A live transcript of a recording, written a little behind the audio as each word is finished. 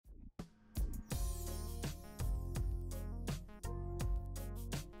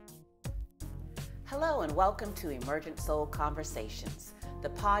Hello and welcome to Emergent Soul Conversations, the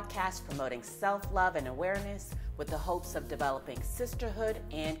podcast promoting self-love and awareness with the hopes of developing sisterhood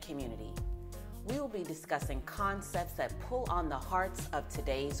and community. We will be discussing concepts that pull on the hearts of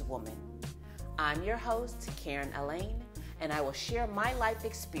today's woman. I'm your host, Karen Elaine, and I will share my life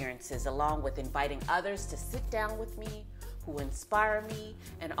experiences along with inviting others to sit down with me who inspire me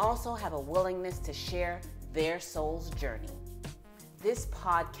and also have a willingness to share their soul's journey. This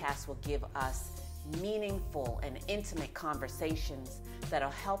podcast will give us meaningful and intimate conversations that'll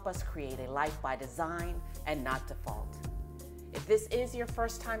help us create a life by design and not default. If this is your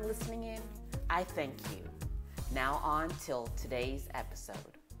first time listening in, I thank you. Now on till today's episode.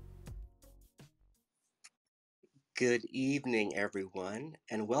 Good evening, everyone,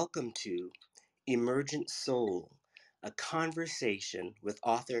 and welcome to Emergent Soul, a conversation with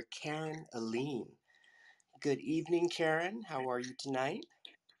author Karen Elaine. Good evening, Karen. How are you tonight?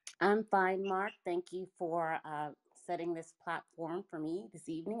 I'm fine, Mark. Thank you for setting this platform for me this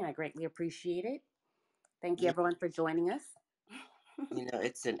evening. I greatly appreciate it. Thank you, Yeah, everyone, for joining us.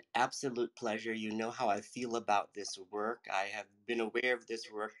 it's an absolute pleasure. You know how I feel about this work. I have been aware of this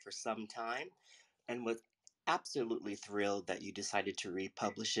work for some time and was absolutely thrilled that you decided to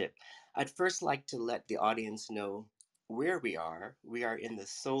republish it. I'd first like to let the audience know where we are. We are in the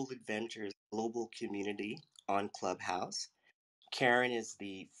Soul Adventures global community on Clubhouse. Karen is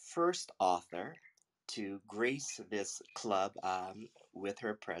the first author to grace this club with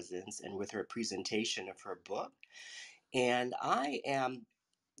her presence and with her presentation of her book. And I am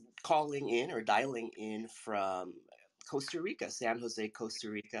calling in or dialing in from Costa Rica, San Jose, Costa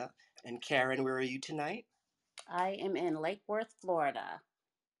Rica. And Karen, where are you tonight? I am in Lake Worth, Florida.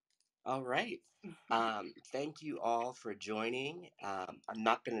 All right. Thank you all for joining. I'm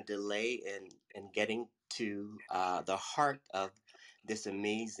not going to delay in getting to the heart of this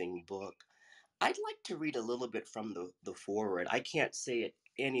amazing book. I'd like to read a little bit from the foreword. I can't say it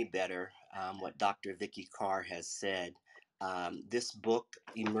any better, what Dr. Vicky Carr has said. This book,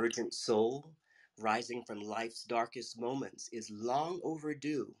 Emergent Soul, Rising from Life's Darkest Moments, is long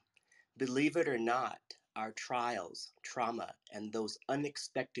overdue. Believe it or not, our trials, trauma, and those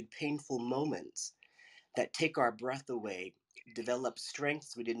unexpected painful moments that take our breath away develop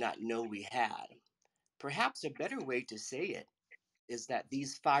strengths we did not know we had. Perhaps a better way to say it is that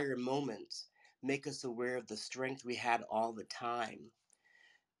these fire moments make us aware of the strength we had all the time.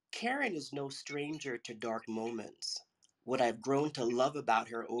 Karen is no stranger to dark moments. What I've grown to love about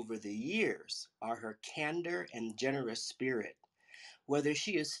her over the years are her candor and generous spirit. Whether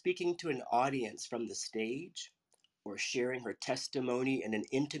she is speaking to an audience from the stage or sharing her testimony in an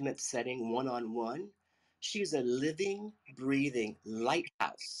intimate setting one-on-one, she's a living, breathing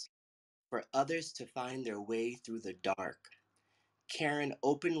lighthouse for others to find their way through the dark. Karen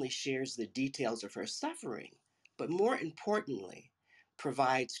openly shares the details of her suffering, but more importantly,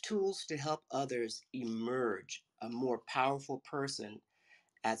 provides tools to help others emerge a more powerful person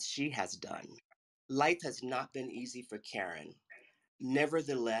as she has done. Life has not been easy for Karen.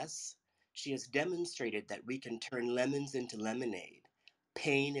 Nevertheless, she has demonstrated that we can turn lemons into lemonade,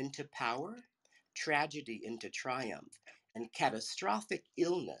 pain into power, tragedy into triumph, and catastrophic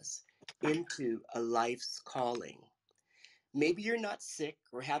illness into a life's calling. Maybe you're not sick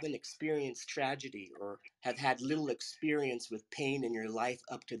or haven't experienced tragedy or have had little experience with pain in your life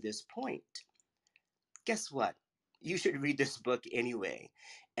up to this point. Guess what? You should read this book anyway,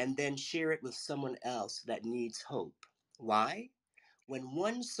 and then share it with someone else that needs hope. Why? When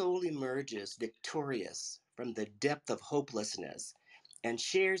one soul emerges victorious from the depth of hopelessness and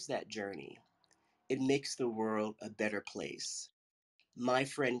shares that journey, it makes the world a better place. My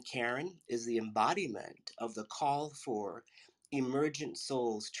friend Karen is the embodiment of the call for emergent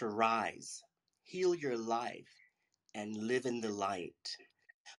souls to rise, heal your life, and live in the light.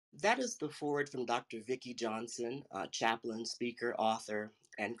 That is the forward from Dr. Vicki Johnson, chaplain, speaker, author,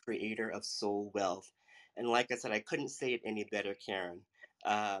 and creator of Soul Wealth. And like I said, I couldn't say it any better, Karen.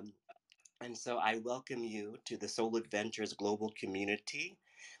 Um, and so I welcome you to the Soul Adventures global community.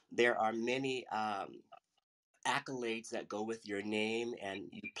 There are many accolades that go with your name, and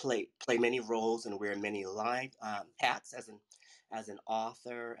you play many roles and wear many hats as an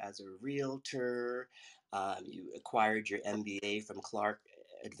author, as a realtor. You acquired your MBA from Clark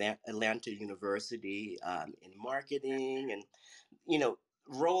Atlanta University in marketing, and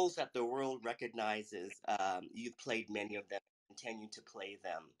roles that the world recognizes. You've played many of them, continue to play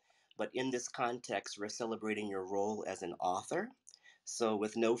them. But in this context, we're celebrating your role as an author. So,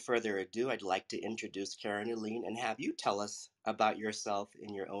 with no further ado, I'd like to introduce Karen Elaine and have you tell us about yourself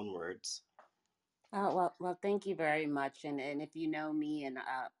in your own words. Well, thank you very much. And if you know me, and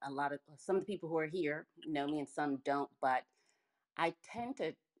a lot of some of the people who are here know me, and some don't, but I tend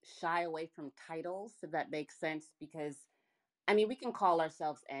to shy away from titles, if that makes sense, because I mean we can call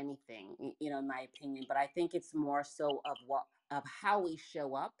ourselves anything, in my opinion, but I think it's more so of how we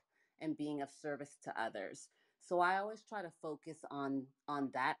show up and being of service to others. So I always try to focus on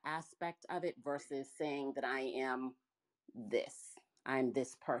that aspect of it versus saying that I am this. I'm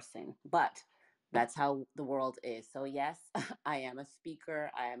this person. But that's how the world is. So, yes, I am a speaker,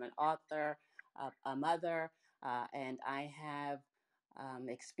 I am an author, a mother, and I have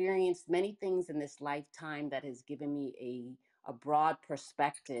experienced many things in this lifetime that has given me a broad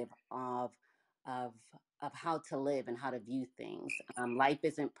perspective of of how to live and how to view things. Life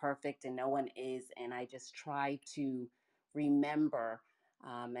isn't perfect and no one is, and I just try to remember,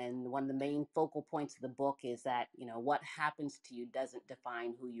 and one of the main focal points of the book is that, what happens to you doesn't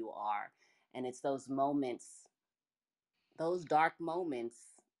define who you are. And it's those moments, those dark moments,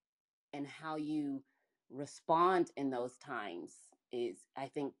 and how you respond in those times is, I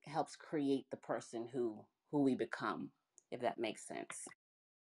think, helps create the person who we become, if that makes sense.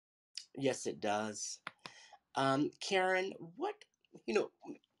 Yes, it does. Karen, you know,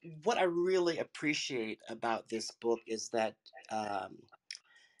 what I really appreciate about this book is that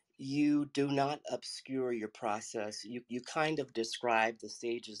you do not obscure your process. You kind of describe the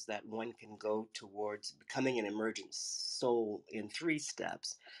stages that one can go towards becoming an emergent soul in three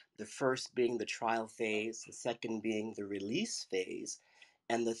steps. The first being the trial phase, the second being the release phase,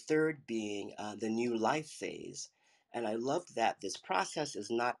 and the third being the new life phase. And I love that this process is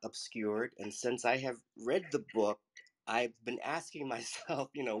not obscured. And since I have read the book, I've been asking myself,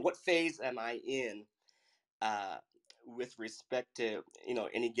 what phase am I in? uh, with respect to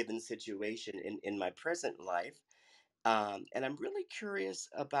any given situation in my present life, and I'm really curious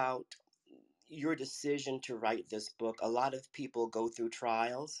about your decision to write this book. A lot of people go through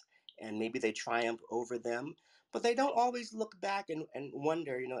trials and maybe they triumph over them, but they don't always look back and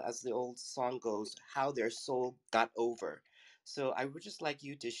wonder, as the old song goes, how their soul got over. So I would just like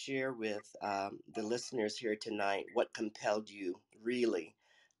you to share with the listeners here tonight what compelled you really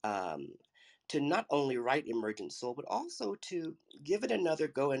um, to not only write Emergent Soul, but also to give it another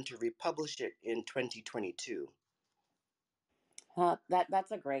go and to republish it in 2022.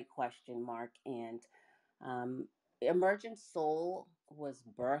 That's a great question, Mark. And Um, Emergent Soul was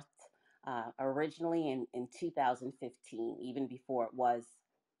birthed originally in 2015, even before it was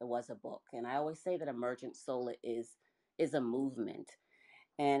a book. And I always say that Emergent Soul is a movement,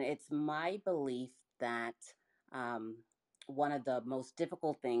 and it's my belief that one of the most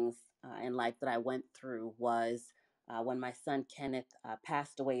difficult things in life that I went through was when my son Kenneth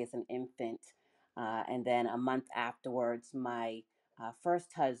passed away as an infant, and then a month afterwards, my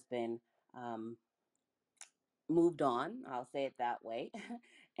first husband. Moved on, I'll say it that way.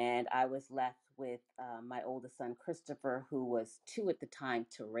 And I was left with my oldest son, Christopher, who was 2 at the time,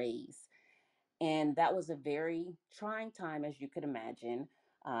 to raise. And that was a very trying time, as you could imagine.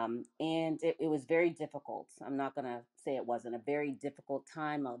 And it was very difficult. I'm not going to say it wasn't a very difficult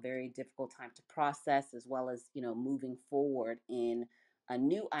time, a very difficult time to process, as well as, moving forward in a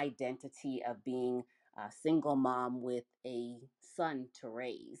new identity of being a single mom with a son to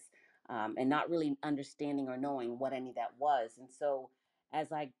raise, and not really understanding or knowing what any of that was. And so as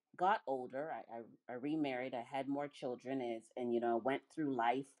I got older, I remarried, I had more children, and, went through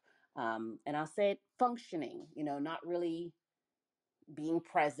life, and I'll say it, functioning, not really being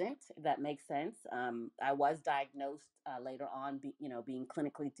present, if that makes sense. I was diagnosed later on, being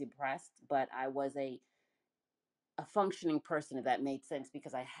clinically depressed, but I was a functioning person, if that made sense,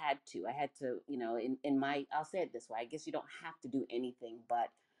 because I had to, in my, I'll say it this way, I guess you don't have to do anything, but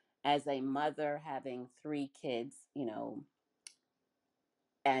as a mother having 3 kids,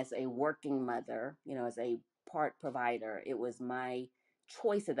 as a working mother, as a part provider, it was my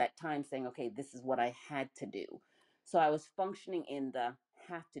choice at that time saying, okay, this is what I had to do. So I was functioning in the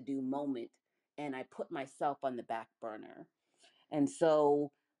have to do moment, and I put myself on the back burner. And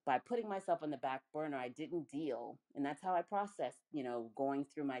so by putting myself on the back burner, I didn't deal. And that's how I processed, going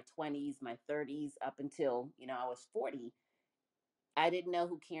through my 20s, my 30s, up until, I was 40. I didn't know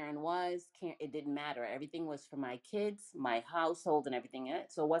who Karen was. It didn't matter. Everything was for my kids, my household, and everything in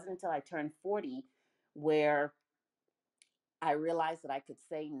it. So it wasn't until I turned 40 where I realized that I could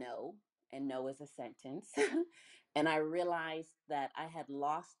say no, and no is a sentence. And I realized that I had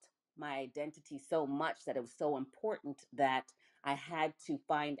lost my identity so much that it was so important that I had to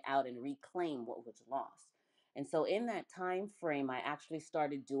find out and reclaim what was lost. And so in that time frame, I actually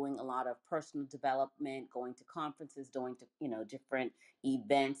started doing a lot of personal development, going to conferences, going to, different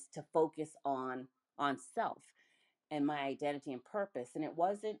events to focus on on self and my identity and purpose. And it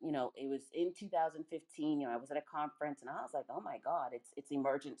wasn't, it was in 2015, I was at a conference and I was like, oh my God, it's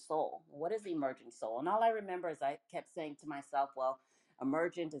emergent soul. What is emergent soul? And all I remember is I kept saying to myself, well,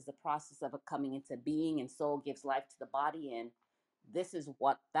 emergent is the process of it coming into being, and soul gives life to the body. And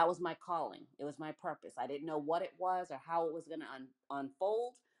that was my calling. It was my purpose. I didn't know what it was or how it was going to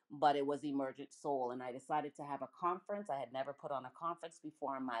unfold, but it was emergent soul. And I decided to have a conference. I had never put on a conference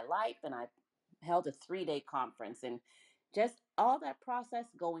before in my life, and I held a 3-day conference, and just all that process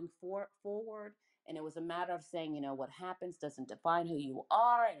going forward. And it was a matter of saying, what happens doesn't define who you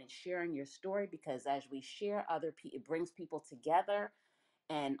are, and it's sharing your story, because as we share it brings people together.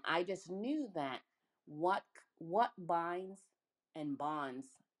 And I just knew that what binds and bonds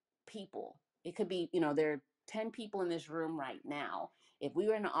people. It could be, there are 10 people in this room right now. If we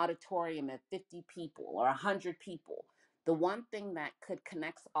were in an auditorium of 50 people or 100 people, the one thing that could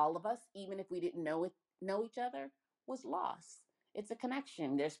connect all of us, even if we didn't know each other, was loss. It's a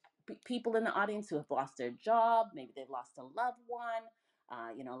connection. There's people in the audience who have lost their job. Maybe they've lost a loved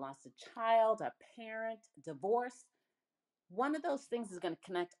one, lost a child, a parent, divorce. One of those things is going to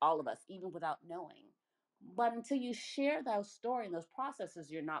connect all of us, even without knowing. But until you share those story and those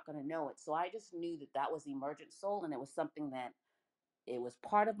processes, you're not going to know it. So I just knew that was emergent soul, and it was something that it was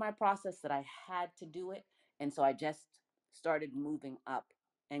part of my process, that I had to do it. And so I just started moving up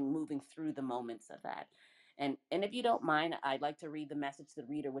and moving through the moments of that. And if you don't mind, I'd like to read the message to the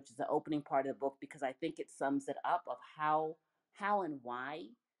reader, which is the opening part of the book, because I think it sums it up of how and why,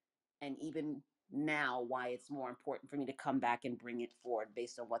 and even now why it's more important for me to come back and bring it forward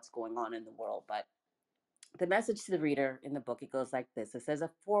based on what's going on in the world. But the message to the reader in the book, it goes like this. It says,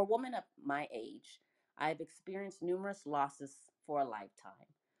 for a woman of my age, I have experienced numerous losses for a lifetime.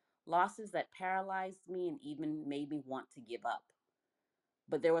 Losses that paralyzed me and even made me want to give up.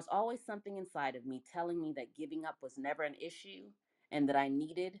 But there was always something inside of me telling me that giving up was never an issue, and that I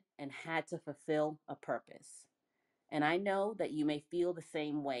needed and had to fulfill a purpose. And I know that you may feel the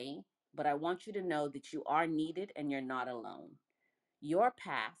same way, but I want you to know that you are needed and you're not alone. Your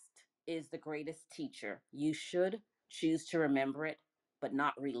past is the greatest teacher. You should choose to remember it, but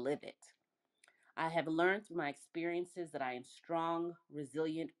not relive it. I have learned through my experiences that I am strong,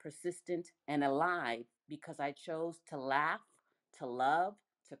 resilient, persistent, and alive because I chose to laugh, to love,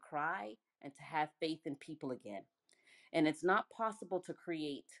 to cry, and to have faith in people again. And it's not possible to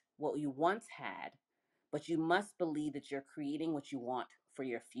create what you once had, but you must believe that you're creating what you want for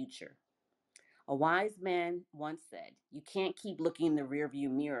your future. A wise man once said, you can't keep looking in the rearview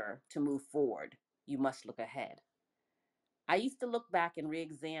mirror to move forward. You must look ahead. I used to look back and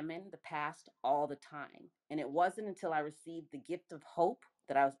re-examine the past all the time, and it wasn't until I received the gift of hope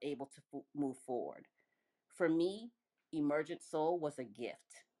that I was able to move forward. For me, Emergent Soul was a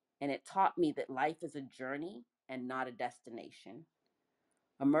gift, and it taught me that life is a journey and not a destination.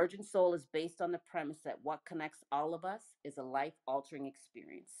 Emergent Soul is based on the premise that what connects all of us is a life-altering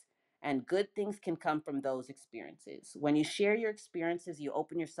experience, and good things can come from those experiences. When you share your experiences, you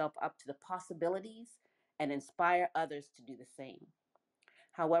open yourself up to the possibilities and inspire others to do the same.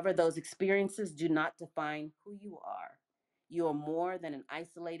 However, those experiences do not define who you are. You are more than an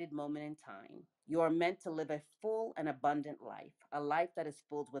isolated moment in time. You are meant to live a full and abundant life, a life that is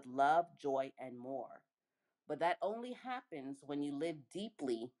filled with love, joy, and more. But that only happens when you live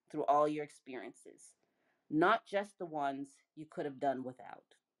deeply through all your experiences, not just the ones you could have done without.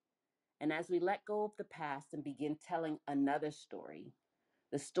 And as we let go of the past and begin telling another story,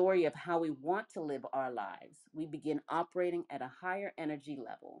 the story of how we want to live our lives, we begin operating at a higher energy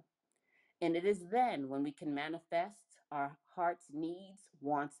level. And it is then when we can manifest our heart's needs,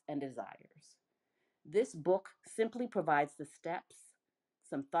 wants, and desires. This book simply provides the steps,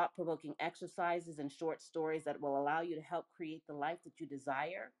 some thought provoking exercises, and short stories that will allow you to help create the life that you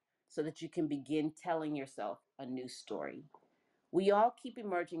desire so that you can begin telling yourself a new story. We all keep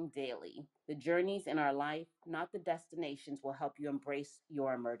emerging daily. The journeys in our life, not the destinations, will help you embrace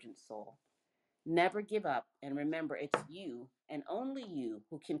your emergent soul. Never give up, and remember, it's you and only you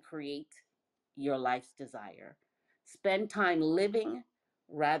who can create your life's desire. Spend time living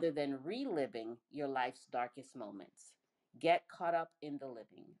rather than reliving your life's darkest moments. Get caught up in the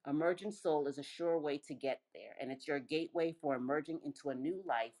living. Emergent Soul is a sure way to get there, and it's your gateway for emerging into a new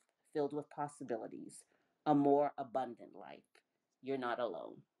life filled with possibilities, a more abundant life. You're not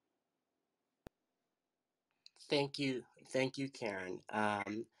alone. Thank you. Thank you, Karen.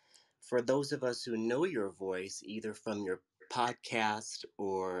 For those of us who know your voice, either from your podcast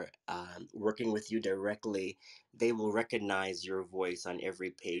or working with you directly, they will recognize your voice on every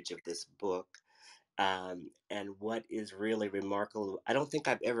page of this book. And what is really remarkable, I don't think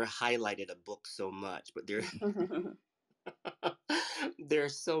I've ever highlighted a book so much, but there there are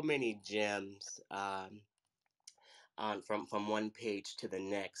so many gems on from one page to the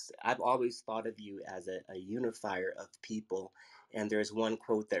next. I've always thought of you as a unifier of people, and there's one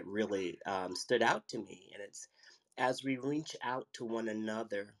quote that really stood out to me, and it's, "As we reach out to one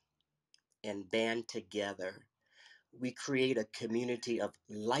another and band together, we create a community of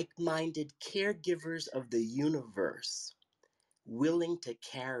like-minded caregivers of the universe, willing to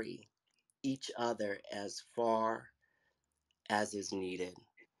carry each other as far as is needed."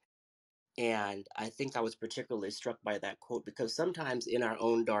 And I think I was particularly struck by that quote because sometimes in our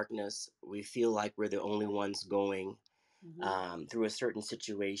own darkness, we feel like we're the only ones going Hmm. through a certain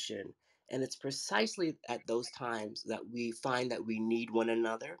situation. And it's precisely at those times that we find that we need one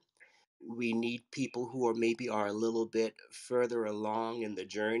another. We need people who are maybe are a little bit further along in the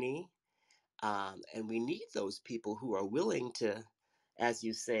journey. And we need those people who are willing to, as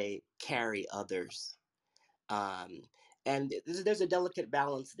you say, carry others. Um, and there's a delicate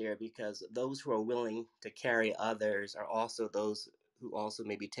balance there because those who are willing to carry others are also those who also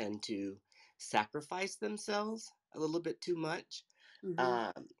maybe tend to sacrifice themselves a little bit too much. Hmm.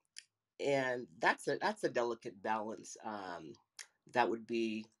 Um, and that's a delicate balance that would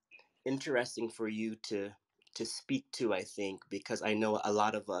be interesting for you to speak to, I think, because I know a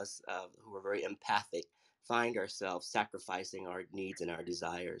lot of us who are very empathic find ourselves sacrificing our needs and our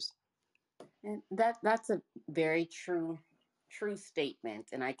desires. And that's a very true statement,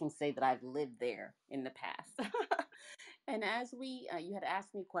 and I can say that I've lived there in the past. And as you had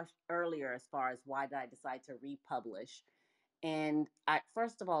asked me a question earlier as far as why did I decide to republish, and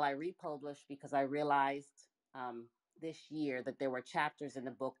first of all, I republished because I realized this year that there were chapters in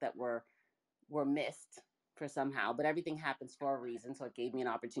the book that were missed for somehow, but everything happens for a reason. So it gave me an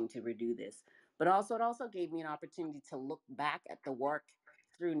opportunity to redo this. But also, it also gave me an opportunity to look back at the work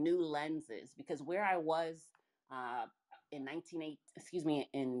through new lenses because where I was uh, in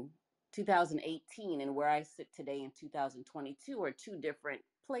 2018 and where I sit today in 2022 are two different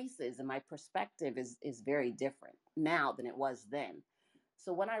places, and my perspective is very different now than it was then.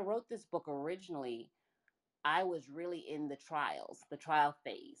 So when I wrote this book originally, I was really in the trial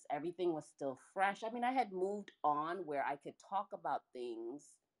phase. Everything was still fresh. I mean, I had moved on where I could talk about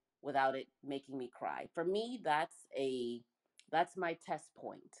things without it making me cry. For me, that's my test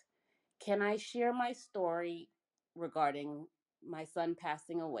point. Can I share my story regarding my son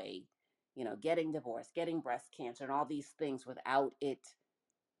passing away, getting divorced, getting breast cancer and all these things without it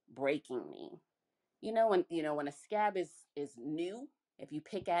breaking me? When a scab is new, if you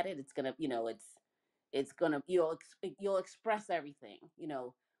pick at it, it's gonna, it's gonna you'll express everything,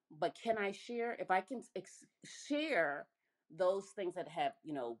 but can I share, if I can share those things that have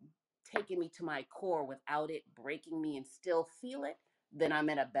taken me to my core without it breaking me and still feel it, then I'm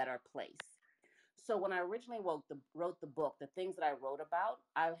in a better place. So when I originally wrote the book, the things that I wrote about,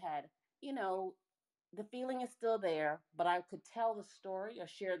 I had, you know the feeling is still there, but I could tell the story or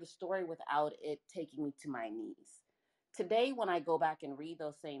share the story without it taking me to my knees. Today, when I go back and read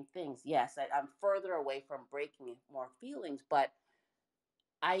those same things, yes, I'm further away from breaking more feelings, but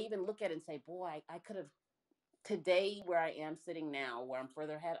I even look at it and say, boy, I could have, today where I am sitting now, where I'm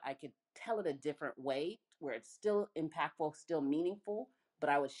further ahead, I could tell it a different way where it's still impactful, still meaningful, but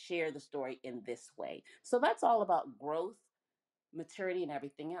I would share the story in this way. So that's all about growth, maturity, and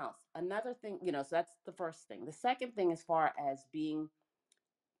everything else. Another thing, so that's the first thing. The second thing, as far as being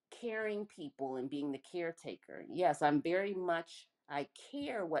caring people and being the caretaker, yes, I'm very much, I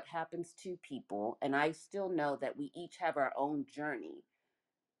care what happens to people, and I still know that we each have our own journey.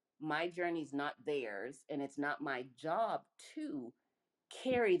 My journey's not theirs, and it's not my job to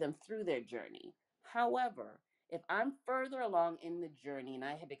carry them through their journey. However, if I'm further along in the journey and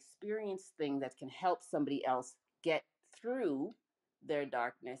I have experienced things that can help somebody else get through their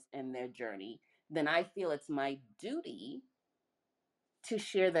darkness and their journey, then I feel it's my duty to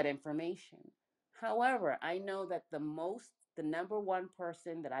share that information. However, I know that the number one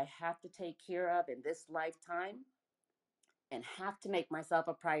person that I have to take care of in this lifetime and have to make myself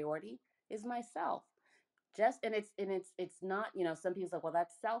a priority is myself. It's not, some people say, well,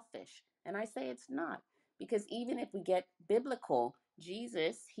 that's selfish, and I say it's not, because even if we get biblical,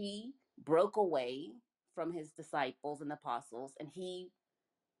 Jesus, he broke away from his disciples and apostles, and he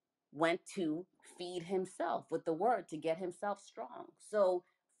went to feed himself with the word to get himself strong. So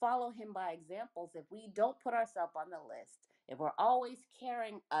follow him by examples. If we don't put ourselves on the list, if we're always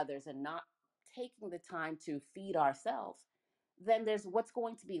carrying others and not taking the time to feed ourselves, then there's what's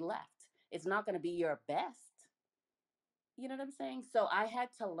going to be left. It's not going to be your best. You know what I'm saying? So I had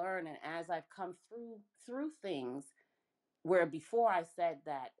to learn, and as I've come through things, where before I said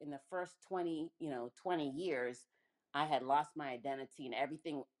that in the first 20 years, I had lost my identity, and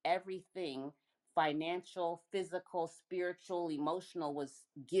everything financial, physical, spiritual, emotional was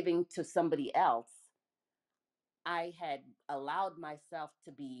giving to somebody else. I had allowed myself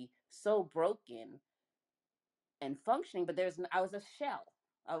to be so broken and functioning, but I was a shell.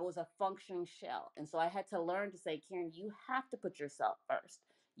 I was a functioning shell. And so I had to learn to say, Karen, you have to put yourself first.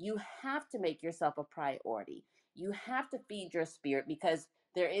 You have to make yourself a priority. You have to feed your spirit because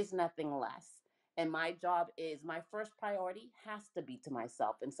there is nothing less. And my job is my first priority has to be to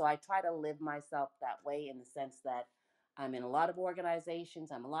myself. And so I try to live myself that way in the sense that I'm in a lot of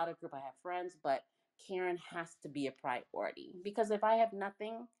organizations, I'm a lot of group, I have friends, but Karen has to be a priority because if I have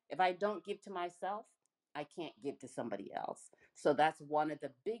nothing, if I don't give to myself, I can't give to somebody else. So that's one of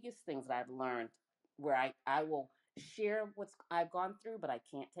the biggest things that I've learned where I will share what's I've gone through, but I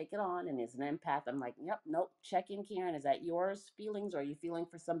can't take it on. And as an empath, I'm like, yep, nope, check in, Karen. Is that yours feelings or are you feeling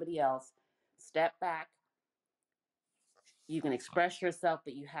for somebody else? Step back, you can express yourself,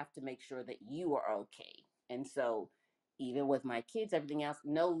 but you have to make sure that you are okay. And so, even with my kids, everything else,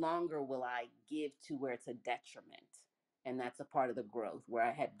 no longer will I give to where it's a detriment. And that's a part of the growth where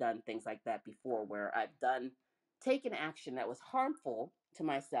I had done things like that before, where I've taken action that was harmful to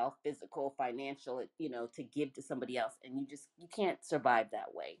myself, physical, financial, to give to somebody else. And you can't survive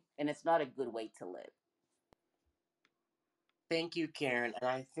that way. And it's not a good way to live. Thank you, Karen. And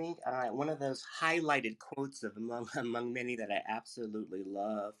I think one of those highlighted quotes of among many that I absolutely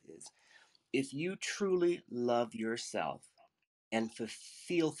love is, if you truly love yourself and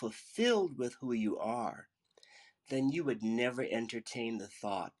feel fulfilled with who you are, then you would never entertain the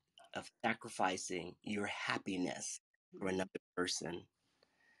thought of sacrificing your happiness for Mhm. another person.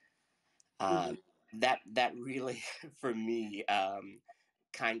 Mhm. Um, that really, for me,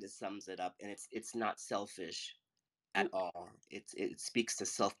 kind of sums it up. And it's not selfish at all. It speaks to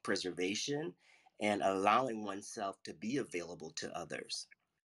self-preservation and allowing oneself to be available to others.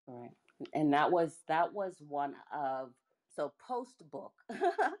 Right. And that was one of so post book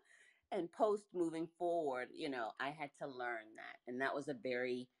and post moving forward, I had to learn that. And that was a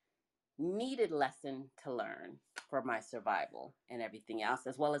very needed lesson to learn for my survival and everything else,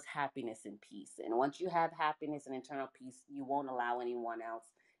 as well as happiness and peace. And once you have happiness and internal peace, you won't allow anyone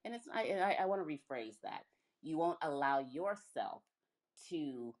else. And I want to rephrase that. You won't allow yourself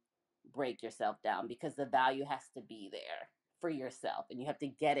to break yourself down because the value has to be there for yourself and you have to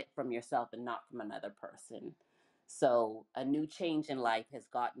get it from yourself and not from another person. So a new change in life has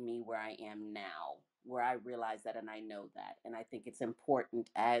gotten me where I am now, where I realize that and I know that. And I think it's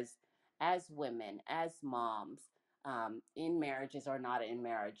important as women, as moms, in marriages or not in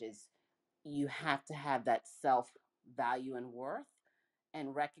marriages, you have to have that self value and worth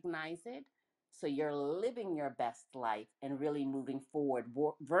and recognize it. So you're living your best life and really moving forward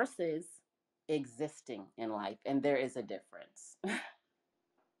versus existing in life. And there is a difference.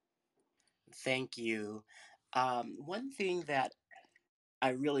 Thank you. One thing that I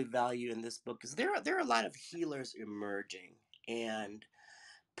really value in this book is there are a lot of healers emerging, and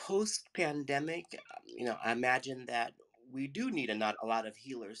post pandemic, I imagine that we do need not a lot of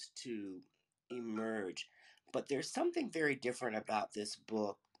healers to emerge. But there's something very different about this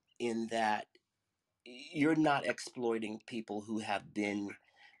book in that you're not exploiting people who have been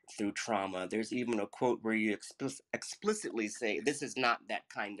through trauma. There's even a quote where you explicitly say, "This is not that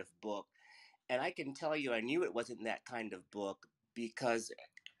kind of book." And I can tell you, I knew it wasn't that kind of book because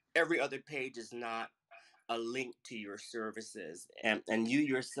every other page is not a link to your services. And you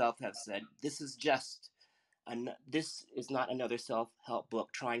yourself have said, this is not another self-help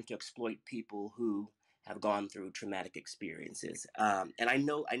book trying to exploit people who have gone through traumatic experiences. And I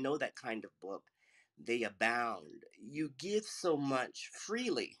know that kind of book. They abound. You give so much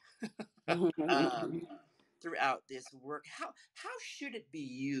freely. um, Throughout this work. How should it be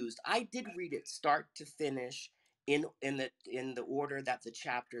used? I did read it start to finish in the order that the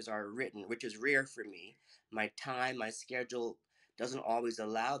chapters are written, which is rare for me. My schedule doesn't always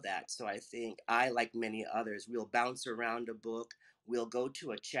allow that. So I think I, like many others, will bounce around a book. We'll go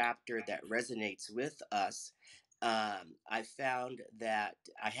to a chapter that resonates with us. I found that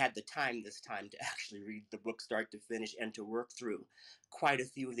I had the time this time to actually read the book start to finish and to work through quite a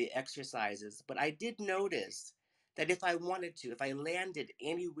few of the exercises. But I did notice that if I wanted to, if I landed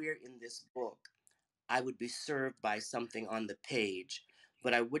anywhere in this book, I would be served by something on the page.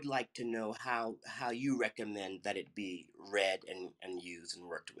 But I would like to know how you recommend that it be read and used and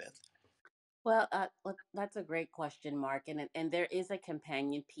worked with. Well, that's a great question, Mark. And there is a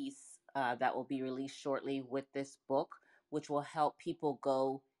companion piece that will be released shortly with this book. which will help people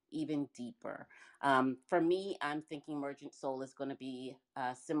go even deeper. For me, I'm thinking Emergent Soul is going to be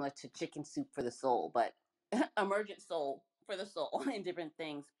similar to Chicken Soup for the Soul, but Emergent Soul for the soul and different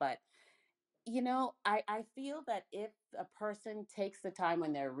things. But I feel that if a person takes the time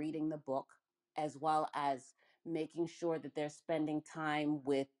when they're reading the book, as well as making sure that they're spending time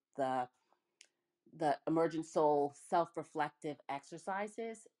with the the Emergent Soul self-reflective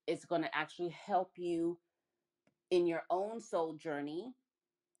exercises, it's going to actually help you in your own soul journey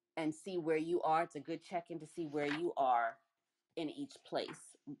and see where you are. It's a good check-in to see where you are in each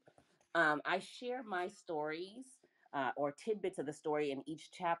place. I share my stories or tidbits of the story in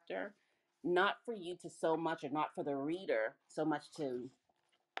each chapter, not for you to so much, or not for the reader so much to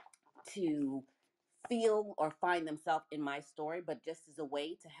feel or find themselves in my story, but just as a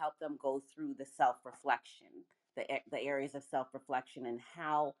way to help them go through the self-reflection, the areas of self-reflection, and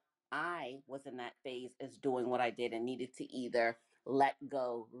how I was in that phase as doing what I did and needed to either let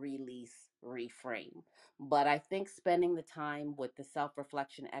go, release, reframe. But I think spending the time with the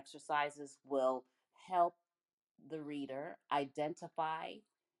self-reflection exercises will help the reader identify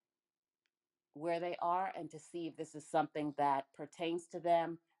where they are and to see if this is something that pertains to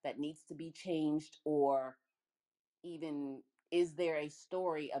them, that needs to be changed, or even is there a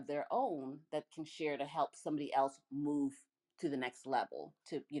story of their own that can share to help somebody else move to the next level,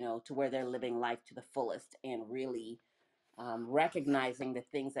 to where they're living life to the fullest and really recognizing the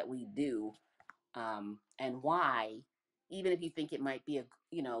things that we do, and why, even if you think it might be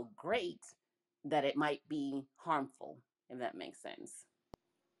great, that it might be harmful, if that makes sense.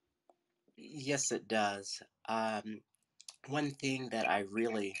 Yes, it does. One thing that I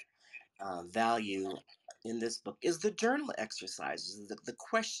really value in this book is the journal exercises, the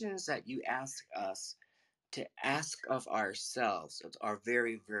questions that you ask us to ask of ourselves are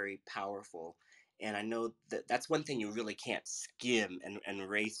very, very powerful. And I know that that's one thing you really can't skim and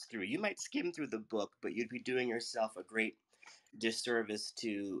race through. You might skim through the book, but you'd be doing yourself a great disservice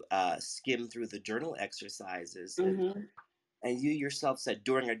to skim through the journal exercises. Mm-hmm. And you yourself said,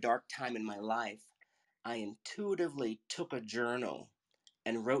 during a dark time in my life, I intuitively took a journal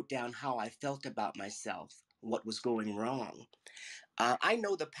and wrote down how I felt about myself, what was going wrong. I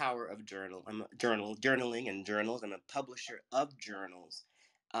know the power of journaling and journals. I'm a publisher of journals,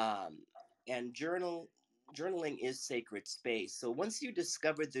 um, and journaling is sacred space. So once you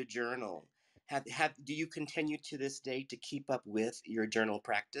discover the journal, have do you continue to this day to keep up with your journal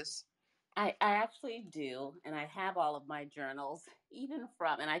practice? I actually do, and I have all of my journals, even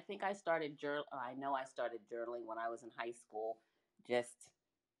from, and I think I started I know I started journaling when I was in high school. Just,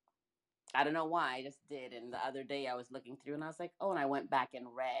 I don't know why, I just did. And the other day I was looking through and I was like, oh, and I went back and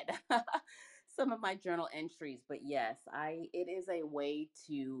read some of my journal entries. But yes, it is a way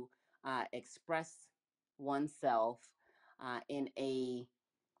to express oneself in a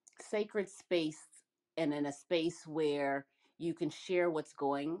sacred space, and in a space where you can share what's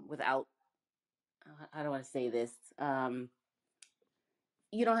going without, I don't want to say this.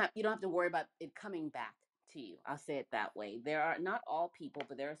 You don't have to worry about it coming back to you. I'll say it that way. There are not all people,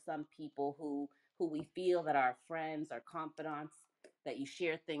 but there are some people who we feel that are friends or confidants that you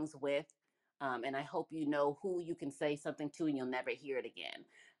share things with. And I hope you know who you can say something to and you'll never hear it again.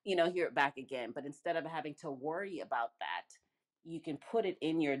 Hear it back again. But instead of having to worry about that, you can put it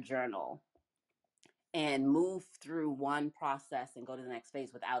in your journal and move through one process and go to the next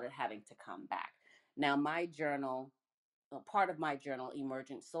phase without it having to come back. Now, my journal, part of my journal,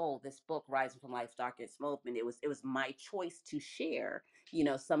 Emergent Soul, this book, Rising from Life's Darkest Moment, it was my choice to share,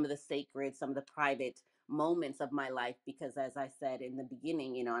 some of the sacred, some of the private moments of my life, because as I said in the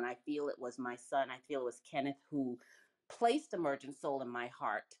beginning, and I feel it was my son, I feel it was Kenneth who placed Emergent Soul in my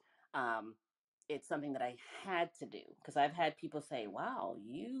heart. It's something that I had to do, because I've had people say, wow,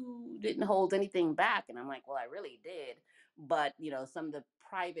 you didn't hold anything back. And I'm like, well, I really did. But, some of the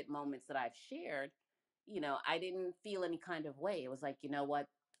private moments that I've shared, I didn't feel any kind of way. It was like, you know what?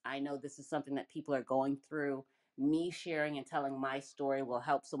 I know this is something that people are going through. Me sharing and telling my story will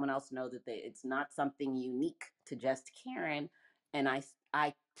help someone else know that it's not something unique to just Karen. And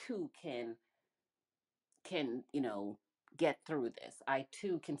I too can get through this. I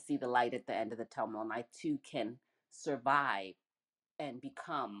too can see the light at the end of the tunnel, and I too can survive and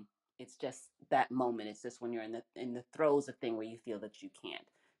become. It's just that moment. It's just when you're in the throes of thing where you feel that you can't,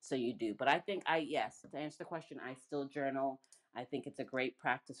 so you do. But I think, yes, to answer the question, I still journal. I think it's a great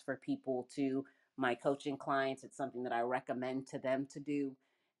practice for people to my coaching clients. It's something that I recommend to them to do,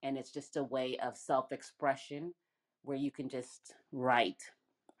 and it's just a way of self-expression where you can just write.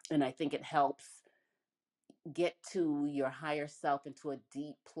 And I think it helps get to your higher self into a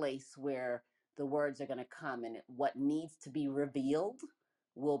deep place where the words are going to come, and what needs to be revealed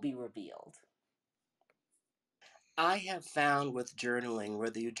will be revealed. I have found with journaling,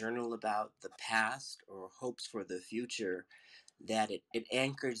 whether you journal about the past or hopes for the future, that it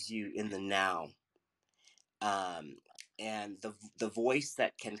anchors you in the now. Um, and the voice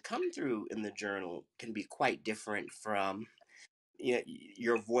that can come through in the journal can be quite different from, you know,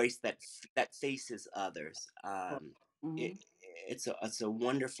 your voice that faces others. Mm-hmm. It, it's a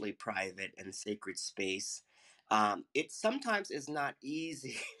wonderfully private and sacred space. It sometimes is not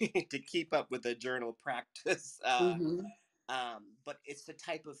easy to keep up with a journal practice. Mm-hmm. But it's the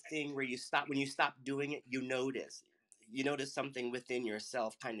type of thing where when you stop doing it, you notice something within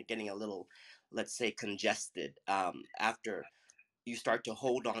yourself kind of getting a little, let's say, congested, after you start to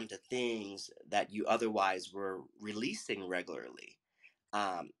hold on to things that you otherwise were releasing regularly.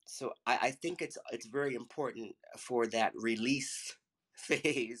 So I think it's very important for that release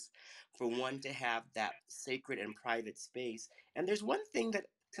phase, for one to have that sacred and private space. And there's one thing that,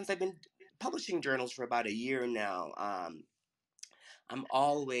 since I've been publishing journals for about a year now, I'm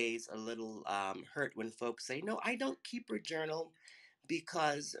always a little hurt when folks say, "No, I don't keep a journal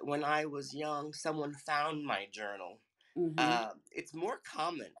because when I was young, someone found my journal." Mm-hmm. It's more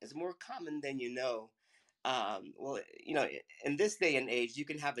common. It's more common than you know. Well, in this day and age, you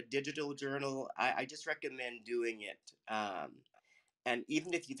can have a digital journal. I just recommend doing it. And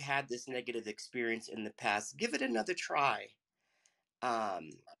even if you've had this negative experience in the past, give it another try.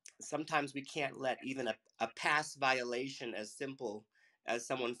 Um, Sometimes we can't let even a past violation as simple as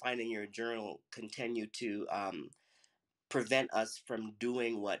someone finding your journal continue to prevent us from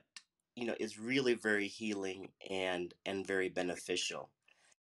doing what is really very healing and very beneficial.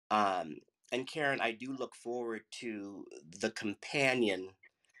 um and Karen, I do look forward to the companion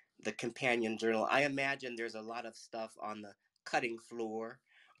journal. I imagine there's a lot of stuff on the cutting floor,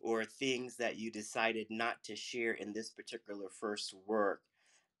 or things that you decided not to share in this particular first work,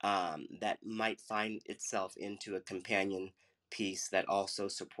 that might find itself into a companion piece that also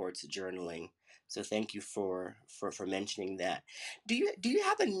supports journaling. So thank you for mentioning that. Do you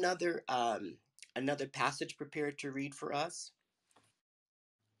have another passage prepared to read for us?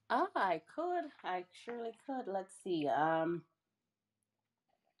 Oh, I could. I surely could. Let's see.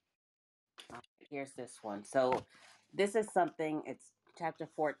 Here's this one. So, this is something. It's chapter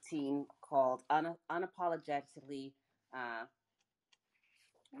 14 called "Unapologetically." Uh,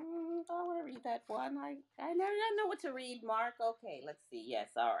 I want to read that one. I never know what to read. Mark. Okay, let's see. Yes.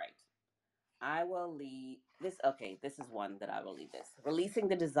 All right. I will lead this. Okay, this is one that I will lead this. Releasing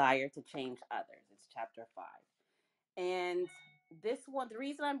the desire to change others. It's chapter 5. And this one, the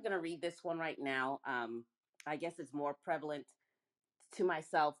reason I'm going to read this one right now, I guess it's more prevalent to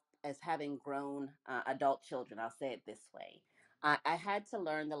myself as having grown adult children. I'll say it this way. I had to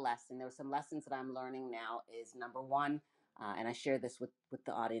learn the lesson. There were some lessons that I'm learning now. Is number one, and I share this with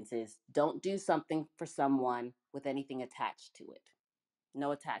the audience, is don't do something for someone with anything attached to it.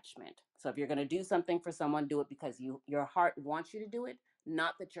 No attachment. So if you're going to do something for someone, do it because your heart wants you to do it,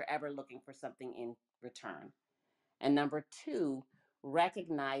 not that you're ever looking for something in return. And number two,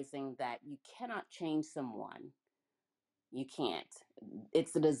 recognizing that you cannot change someone. You can't.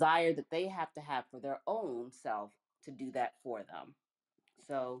 It's the desire that they have to have for their own self to do that for them.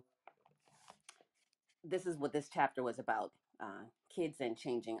 So this is what this chapter was about, kids and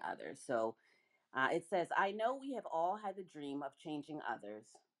changing others. So it says, I know we have all had the dream of changing others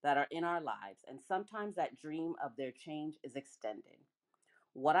that are in our lives, and sometimes that dream of their change is extended.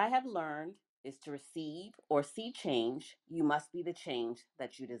 What I have learned is to receive or see change, you must be the change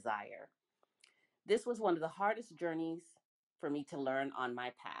that you desire. This was one of the hardest journeys for me to learn on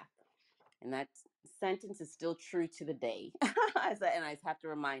my path. And that sentence is still true to the day. And I have to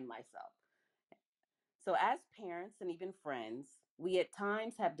remind myself. So, as parents and even friends, we at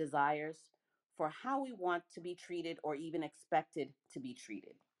times have desires for how we want to be treated or even expected to be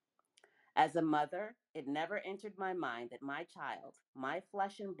treated. As a mother, it never entered my mind that my child, my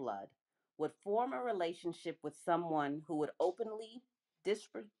flesh and blood, would form a relationship with someone who would openly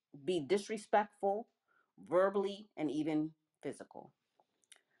be disrespectful, verbally, and even physical.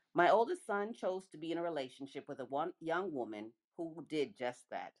 My oldest son chose to be in a relationship with a young woman who did just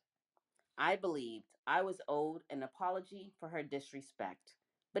that. I believed I was owed an apology for her disrespect,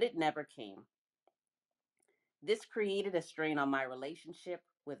 but it never came. This created a strain on my relationship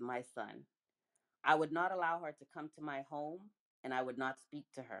with my son. I would not allow her to come to my home, and I would not speak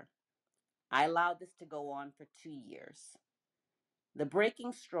to her. I allowed this to go on for 2 years. The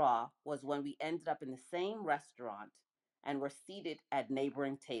breaking straw was when we ended up in the same restaurant and were seated at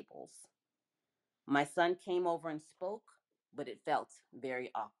neighboring tables. My son came over and spoke, but it felt very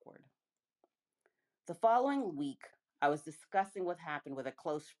awkward. The following week, I was discussing what happened with a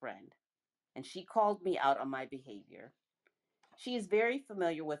close friend, and she called me out on my behavior. She is very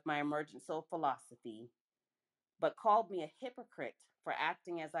familiar with my emergent soul philosophy, but called me a hypocrite for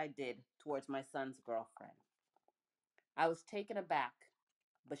acting as I did towards my son's girlfriend. I was taken aback,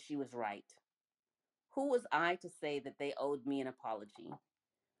 but she was right. Who was I to say that they owed me an apology?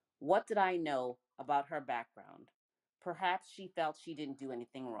 What did I know about her background? Perhaps she felt she didn't do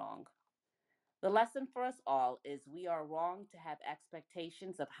anything wrong. The lesson for us all is we are wrong to have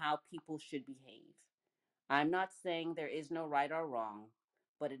expectations of how people should behave. I'm not saying there is no right or wrong,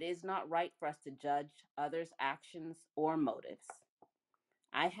 but it is not right for us to judge others' actions or motives.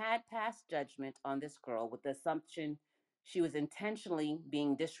 I had passed judgment on this girl with the assumption she was intentionally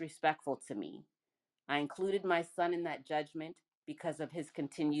being disrespectful to me. I included my son in that judgment because of his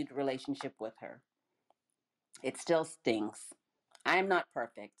continued relationship with her. It still stings. I am not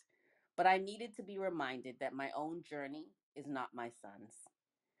perfect, but I needed to be reminded that my own journey is not my son's.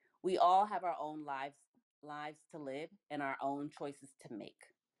 We all have our own lives to live and our own choices to make.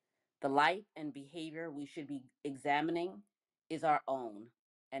 The life and behavior we should be examining is our own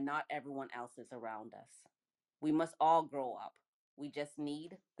and not everyone else's around us. We must all grow up. We just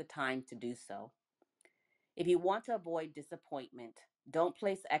need the time to do so. If you want to avoid disappointment, don't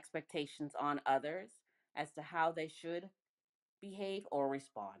place expectations on others as to how they should behave or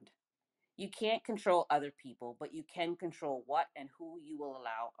respond. You can't control other people, but you can control what and who you will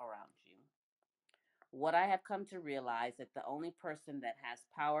allow around you. What I have come to realize that the only person that has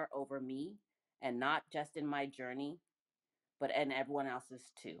power over me, and not just in my journey, but in everyone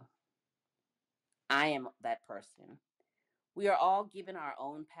else's too. I am that person. We are all given our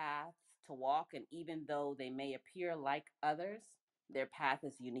own paths to walk, and even though they may appear like others, their path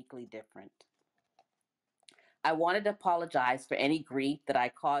is uniquely different. I wanted to apologize for any grief that I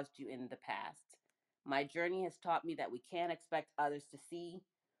caused you in the past. My journey has taught me that we can't expect others to see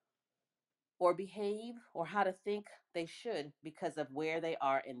or behave or how to think they should because of where they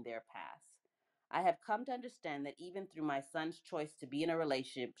are in their past. I have come to understand that even through my son's choice to be in a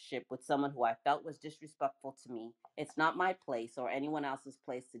relationship with someone who I felt was disrespectful to me, it's not my place or anyone else's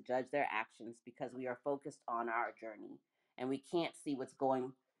place to judge their actions because we are focused on our journey and we can't see what's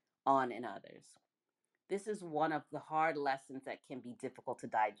going on in others. This is one of the hard lessons that can be difficult to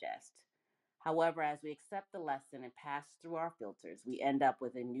digest. However, as we accept the lesson and pass through our filters, we end up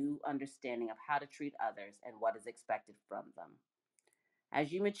with a new understanding of how to treat others and what is expected from them.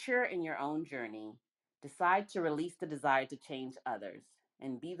 As you mature in your own journey, decide to release the desire to change others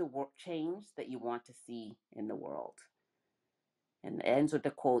and be the change that you want to see in the world. And it ends with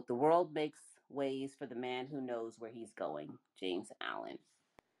the quote, "The world makes ways for the man who knows where he's going." James Allen.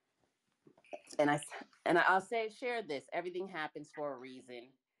 and I I'll say share this. Everything happens for a reason.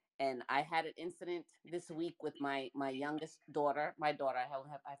 And I had an incident this week with my youngest daughter. My daughter,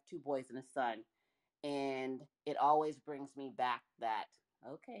 I have two boys and a son, and it always brings me back that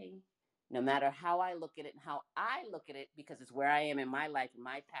okay, no matter how I look at it and how I look at it, because it's where I am in my life and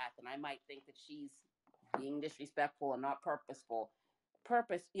my path, and I might think that she's being disrespectful and not purposeful.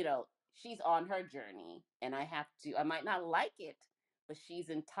 She's on her journey, and I might not like it, but she's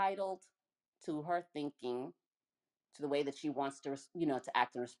entitled to her thinking, to the way that she wants to, to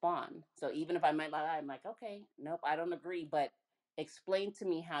act and respond. So even if I might lie, I'm like, okay, nope, I don't agree, but explain to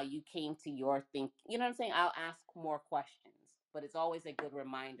me how you came to your think. You know what I'm saying? I'll ask more questions, but it's always a good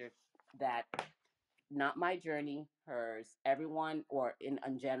reminder that not my journey, hers. Everyone, or in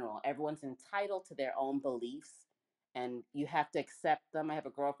general, everyone's entitled to their own beliefs, and you have to accept them. I have a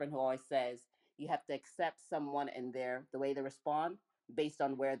girlfriend who always says you have to accept someone and the way they respond based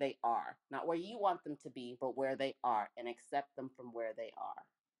on where they are, not where you want them to be, but where they are, and accept them from where they are.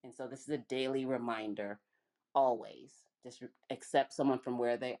 And so this is a daily reminder. Always just accept someone from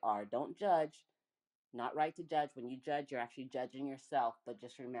where they are. Don't judge. Not right to judge. When you judge, you're actually judging yourself. But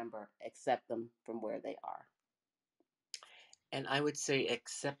just remember, accept them from where they are. And I would say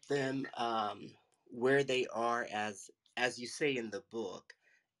accept them where they are, as you say in the book,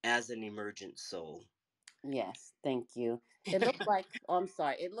 as an emergent soul. Yes, thank you. It looked like, oh, I'm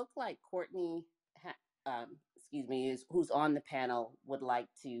sorry. It looked like Courtney, excuse me, who's on the panel would like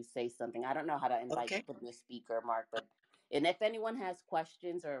to say something. I don't know how to invite Okay. people to the speaker, Mark, and if anyone has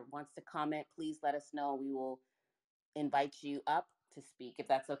questions or wants to comment, please let us know. We will invite you up to speak if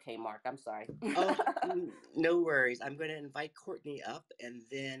that's okay, Mark. I'm sorry. Oh, no worries. I'm going to invite Courtney up, and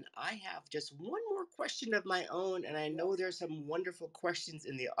then I have just one more question of my own, and I know Yes. there's some wonderful questions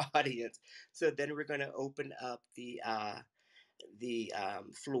in the audience. So then we're going to open up the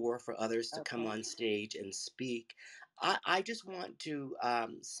floor for others to come Okay. on stage and speak. I just want to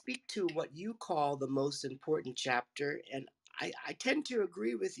speak to what you call the most important chapter, and I tend to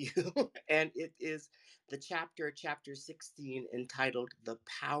agree with you. And it is the chapter 16, entitled "The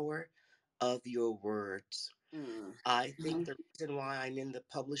Power of Your Words." Mm. I think Mhm. the reason why I'm in the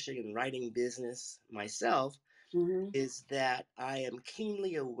publishing and writing business myself Mhm. is that I am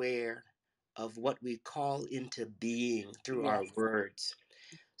keenly aware of what we call into being through our Yes. words.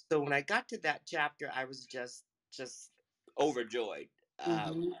 So when I got to that chapter, I was just overjoyed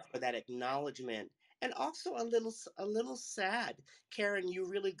Mhm. for that acknowledgement, and also a little sad. Karen, you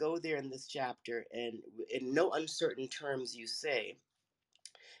really go there in this chapter, and in no uncertain terms, you say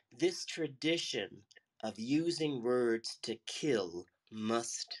this tradition of using words to kill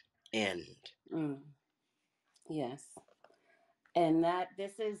must end. Mm. Yes. And that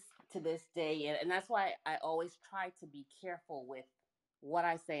this is to this day, and that's why I always try to be careful with what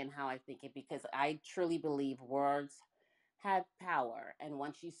I say and how I think it, because I truly believe words have power, and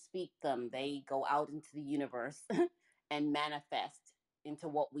once you speak them, they go out into the universe and manifest into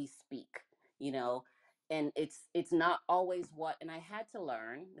what we speak, you know. And it's not always what, and I had to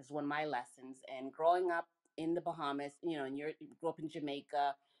learn, this is one of my lessons, and growing up in the Bahamas, and you grew up in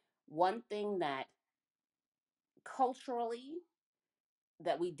Jamaica, one thing that culturally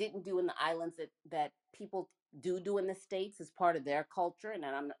that we didn't do in the islands that people do in the States as part of their culture, and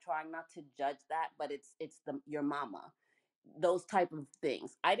I'm not trying not to judge that, but it's the your mama, those type of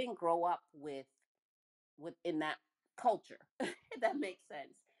things. I didn't grow up within that culture, if that makes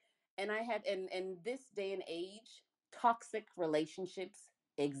sense. And I had, in this day and age, toxic relationships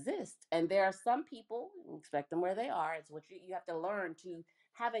exist, and there are some people, expect them where they are. It's what you have to learn to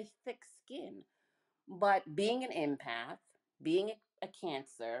have a thick skin. But being an empath, being a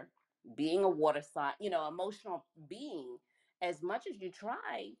Cancer, being a water sign, emotional being, as much as you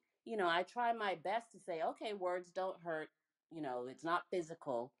try, I try my best to say, okay, words don't hurt, it's not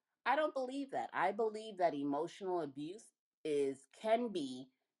physical. I don't believe that. I believe that emotional abuse is can be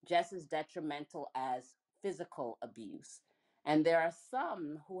just as detrimental as physical abuse. And there are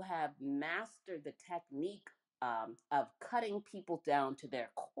some who have mastered the technique of cutting people down to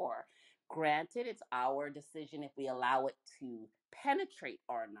their core. Granted, it's our decision if we allow it to penetrate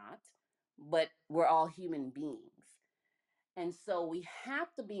or not, but we're all human beings. And so we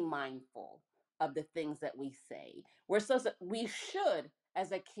have to be mindful of the things that we say. We should,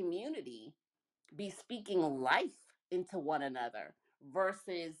 as a community, be speaking life into one another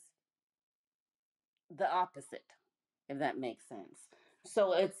versus the opposite, if that makes sense.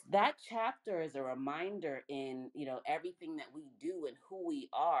 So it's that chapter is a reminder in, everything that we do and who we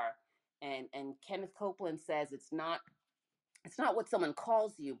are. And Kenneth Copeland says it's not what someone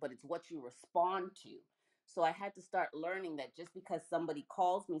calls you, but it's what you respond to. So I had to start learning that just because somebody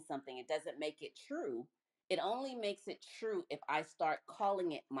calls me something, it doesn't make it true. It only makes it true if I start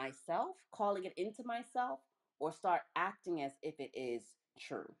calling it myself, calling it into myself, or start acting as if it is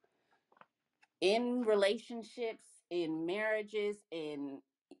true. In relationships, in marriages, in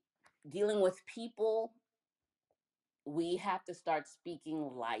dealing with people, we have to start speaking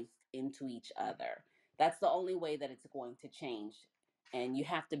life into each other. That's the only way that it's going to change. And you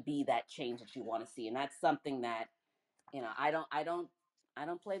have to be that change that you want to see. And that's something that, I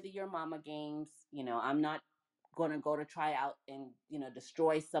don't play the your mama games. I'm not going to go to try out and,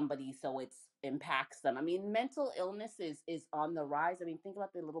 destroy somebody so it's impacts them. I mean, mental illness is on the rise. I mean, think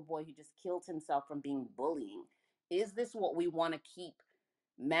about the little boy who just killed himself from being bullying. Is this what we want to keep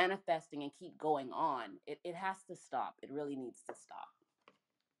manifesting and keep going on? It has to stop. It really needs to stop.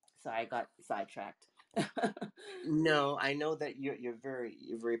 So I got sidetracked. No, I know that you're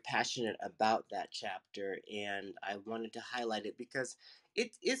very passionate about that chapter, and I wanted to highlight it because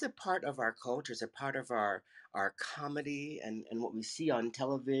it is a part of our culture. It's a part of our comedy and what we see on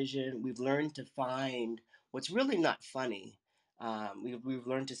television. We've learned to find what's really not funny. We've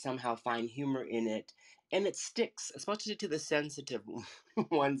learned to somehow find humor in it, and it sticks, especially to the sensitive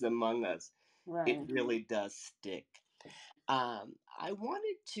ones among us. It Right. really does stick. I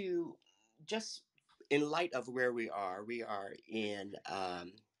wanted to just, in light of where we are in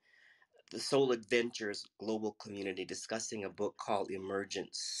the Soul Adventures global community discussing a book called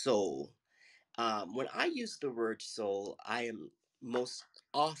Emergent Soul. When I use the word soul, I am most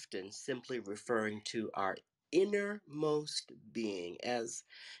often simply referring to our innermost being, as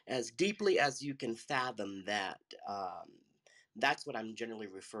deeply as you can fathom that. That's what I'm generally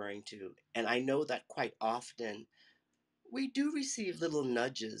referring to, and I know that quite often we do receive little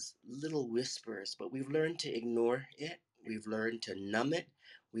nudges, little whispers, but we've learned to ignore it. We've learned to numb it.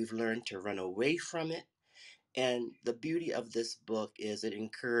 We've learned to run away from it. And the beauty of this book is it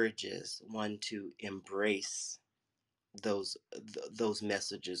encourages one to embrace those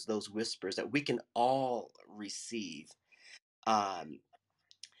messages, those whispers that we can all receive. Um,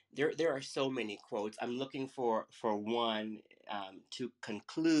 there are so many quotes. I'm looking for one to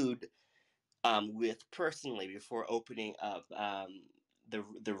conclude with personally before opening up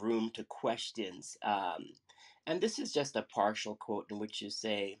the room to questions. And this is just a partial quote in which you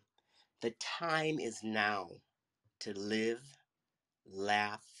say, "The time is now to live,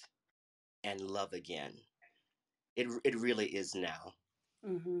 laugh, and love again." It really is now.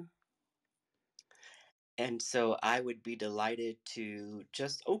 Mm-hmm. And so I would be delighted to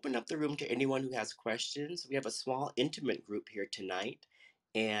just open up the room to anyone who has questions. We have a small, intimate group here tonight.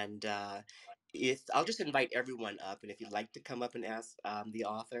 And if I'll just invite everyone up. And if you'd like to come up and ask the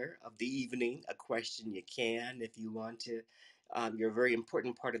author of the evening a question, you can. If you want to, you're a very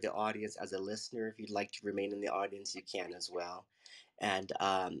important part of the audience as a listener. If you'd like to remain in the audience, you can as well. And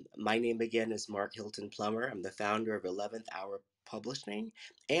my name again is Mark Hilton-Plummer. I'm the founder of 11th Hour Publishing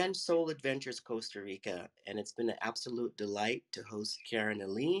and Soul Adventures Costa Rica. And it's been an absolute delight to host Karen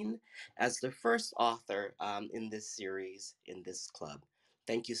Aline as the first author in this series in this club.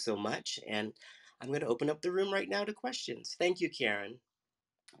 Thank you so much. And I'm going to open up the room right now to questions. Thank you, Karen.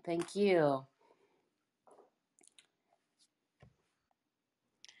 Thank you.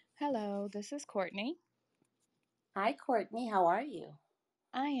 Hello, this is Courtney. Hi, Courtney. How are you?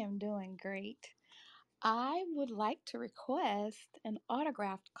 I am doing great. I would like to request an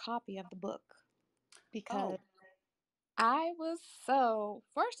autographed copy of the book because Oh, I was so,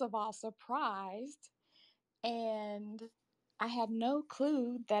 first of all, surprised, and I had no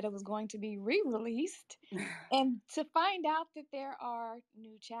clue that it was going to be re released, and to find out that there are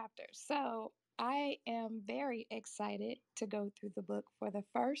new chapters. So I am very excited to go through the book for the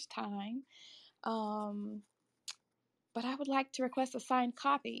first time. Um, but I would like to request a signed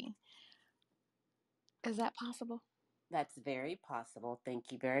copy. Is that possible? that's very possible.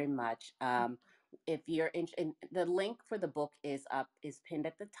 Thank you very much. If you're in, the link for the book is pinned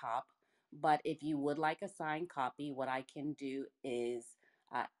at the top. But if you would like a signed copy, what I can do is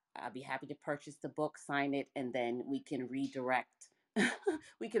uh, I'll be happy to purchase the book, sign it, and then we can redirect.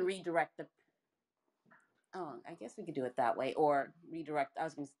 We can redirect the. Oh, I guess we could do it that way, or redirect.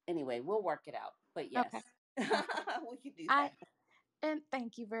 Anyway, we'll work it out. But Okay. yes, Okay. we can do I that. and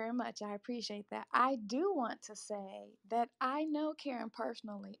thank you very much. I appreciate that. I do want to say that I know Karen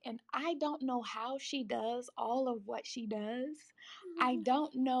personally, and I don't know how she does all of what she does. I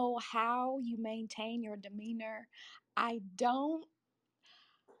don't know how you maintain your demeanor. I don't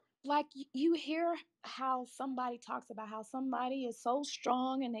like you hear how somebody talks about how somebody is so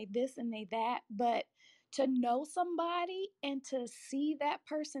strong and they this and they that, but to know somebody and to see that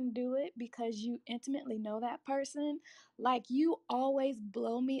person do it because you intimately know that person, like you always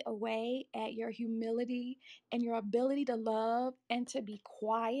blow me away at your humility and your ability to love and to be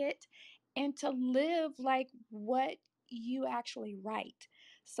quiet and to live like what you actually write.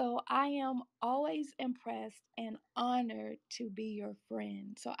 So I am always impressed and honored to be your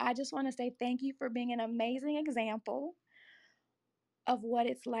friend. So I just want to say thank you for being an amazing example of what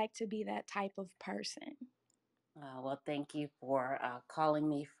it's like to be that type of person. Well, thank you for calling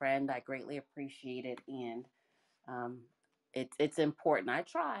me friend. I greatly appreciate it, and um, it's important. I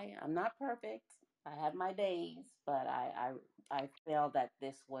try. I'm not perfect. I have my days, but I feel that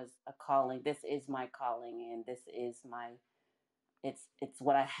this was a calling. This is my calling, and this is my it's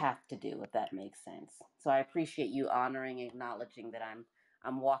what I have to do. If that makes sense. So I appreciate you honoring, acknowledging that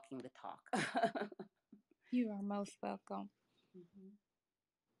I'm walking the talk. You are most welcome. Mhm.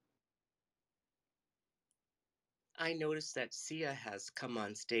 I noticed that Sia has come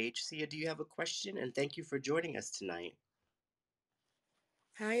on stage. Sia, do you have a question? And thank you for joining us tonight.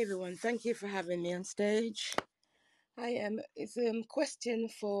 Hi everyone, thank you for having me on stage. It's a question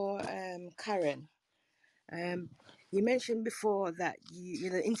for Karen. You mentioned before that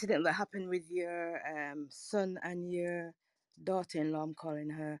the incident that happened with your son and your daughter-in-law, I'm calling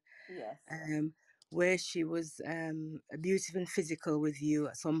her, Yes. where she was abusive and physical with you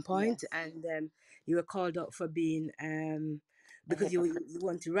at some point, Yes. and you were called out for being A because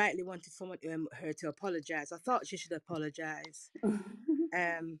hypocrite. rightly wanted someone her to apologize. I thought she should apologize.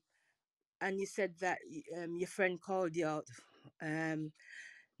 Um, and you said that your friend called you out.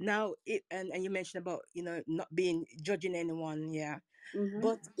 Now and you mentioned about not being judging anyone, yeah. Hmm.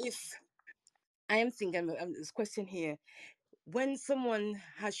 But if I am thinking, this question here, when someone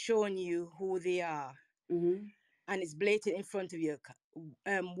has shown you who they are Hmm. and it's blatant in front of you,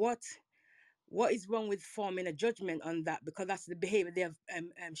 what is wrong with forming a judgment on that, because that's the behavior they have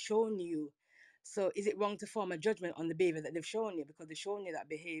shown you? So is it wrong to form a judgment on the behavior that they've shown you because they've shown you that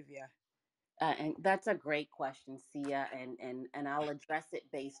behavior? And that's a great question, Sia, and I'll address it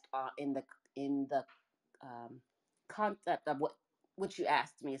based on in the um, concept of what you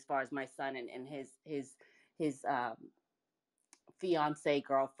asked me as far as my son and his fiance,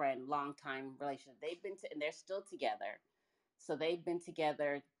 girlfriend, long time relationship. They've been and they're still together. So they've been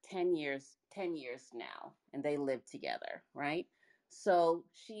together 10 years now, and they live together, right? So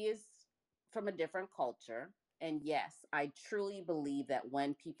she is from a different culture. And yes, I truly believe that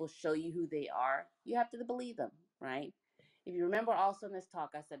when people show you who they are, you have to believe them, right? If you remember also in this talk,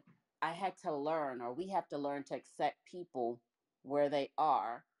 I said I had to learn, or we have to learn to accept people where they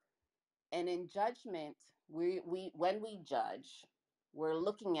are. And in judgment, we when we judge, we're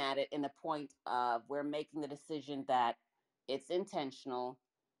looking at it in the point of we're making the decision that it's intentional,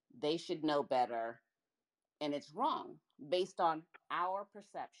 they should know better, and it's wrong based on our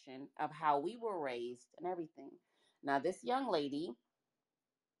perception of how we were raised and everything. Now, this young lady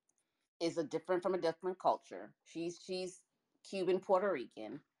is a different from a different culture. She's Cuban Puerto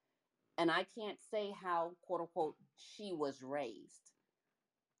Rican, and I can't say how quote unquote she was raised.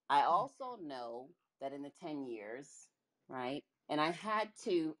 I also know that in the 10 years, right? And I had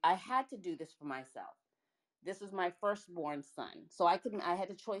to do this for myself. This was my firstborn son. So I had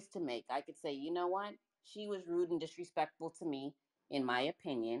a choice to make. I could say, you know what? She was rude and disrespectful to me, in my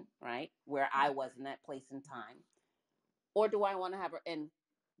opinion, right? Where I was in that place and time. Or do I want to have her, and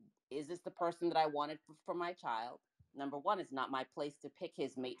is this the person that I wanted for my child? Number one, it's not my place to pick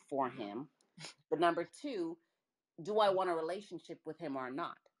his mate for him. But number two, do I want a relationship with him or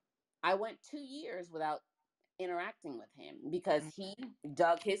not? I went 2 years without interacting with him because he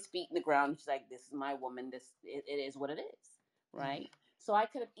dug his feet in the ground. She's like, "This is my woman. It is what it is, right?" So I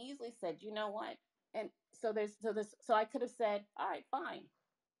could have easily said, "You know what?" And so I could have said, "All right, fine.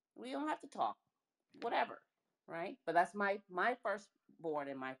 We don't have to talk, whatever." Right? But that's my firstborn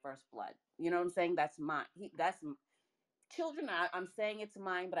and my first blood. You know what I'm saying? That's mine. That's children. I'm saying it's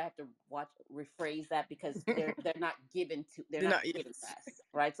mine, but I have to rephrase that because they're not given to they're They're not not, given to yes. us,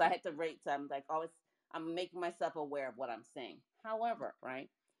 right? So I had to rate. So I'm like always I'm making myself aware of what I'm saying. However, right,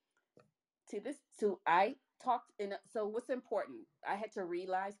 to I talked in. So what's important? I had to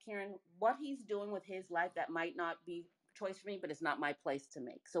realize, Karen, what he's doing with his life that might not be a choice for me, but it's not my place to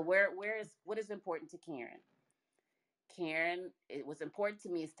make. So where is what is important to Karen? Karen, it was important to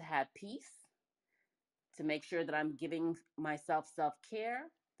me is to have peace, to make sure that I'm giving myself self care,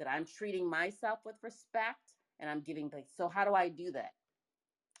 that I'm treating myself with respect, and I'm giving. So how do I do that?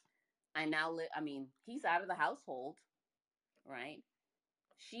 I now live. I mean, he's out of the household, right?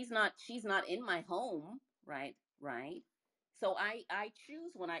 She's not in my home, right. So I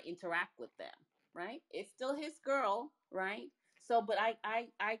choose when I interact with them, right. It's still his girl, right. So but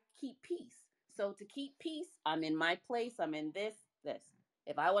I keep peace. So to keep peace, I'm in my place, I'm in this.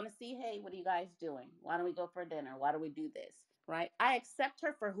 If I want to see, hey, what are you guys doing, why don't we go for dinner, why do we do this, right. I accept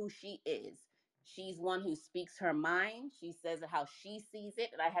her for who she is. She's one who speaks her mind, she says it how she sees it,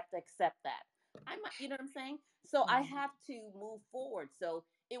 and I have to accept that. You know what I'm saying? So I have to move forward. So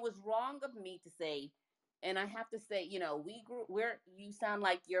it was wrong of me to say, and I have to say, you sound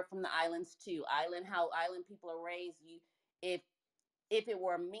like you're from the islands too. How island people are raised. If if it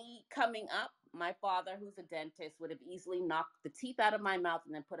were me coming up, my father, who's a dentist, would have easily knocked the teeth out of my mouth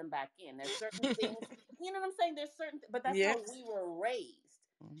and then put them back in. There's certain things, you know what I'm saying? There's certain, but that's how Yes. we were raised.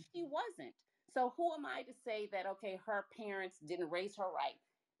 She wasn't. So who am I to say that, okay, her parents didn't raise her right?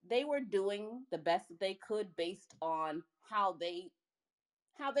 They were doing the best that they could based on how they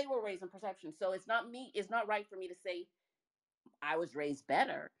were raised in perception. So it's not right for me to say I was raised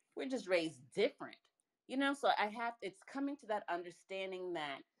better. We're just raised different. So it's coming to that understanding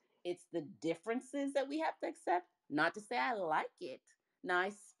that it's the differences that we have to accept, not to say I like it. Now, I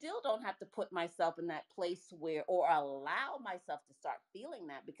still don't have to put myself in that place where, or allow myself to start feeling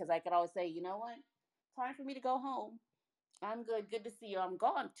that, because I could always say, you know what? Time for me to go home. I'm good. Good to see you. I'm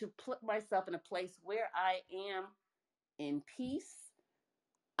gone. To put myself in a place where I am in peace,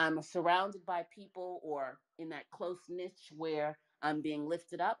 I'm surrounded by people, or in that close niche where I'm being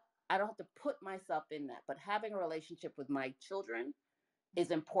lifted up. I don't have to put myself in that. But having a relationship with my children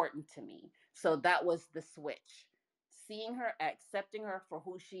is important to me. So that was the switch. Seeing her, accepting her for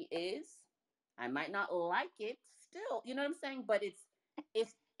who she is. I might not like it still, you know what I'm saying? But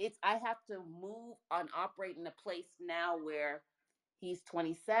it's I have to move and operate in a place now where he's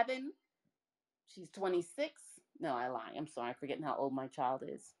 27, she's 26. No, I lie. I'm sorry, I'm forgetting how old my child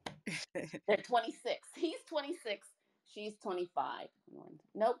is. They're 26. He's 26. She's 25.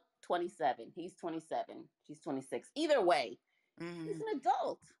 Nope, 27. He's 27. She's 26. Either way, he's Mhm. an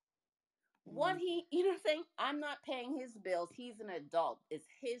adult. What he, you know what I'm saying? I'm not paying his bills. He's an adult. It's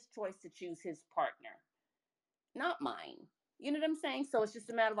his choice to choose his partner, not mine. You know what I'm saying? So it's just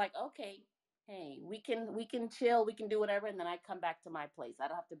a matter of like, okay, hey, we can chill, we can do whatever, and then I come back to my place. I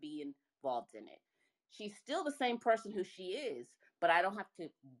don't have to be involved in it. She's still the same person who she is, but I don't have to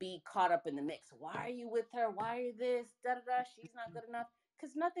be caught up in the mix. Why are you with her? Why are you this? Da da da. She's not good enough.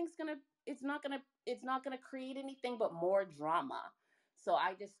 Because nothing's gonna. It's not gonna create anything but more drama. So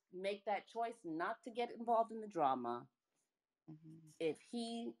I just make that choice not to get involved in the drama. If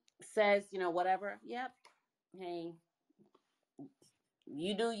he says, whatever, yep, hey,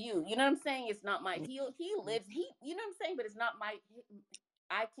 you do you. You know what I'm saying? It's not my he lives you know what I'm saying, but it's not my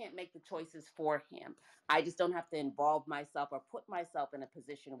I can't make the choices for him. I just don't have to involve myself or put myself in a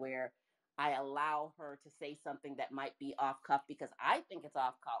position where I allow her to say something that might be off cuff because I think it's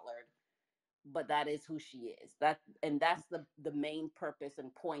off colored, but that is who she is. That's the main purpose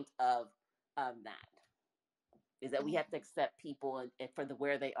and point of that is that we have to accept people for the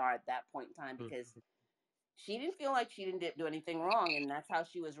where they are at that point in time because she didn't feel like she didn't do anything wrong, and that's how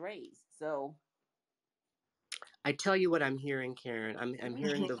she was raised. So, I tell you what I'm hearing, Karen. I'm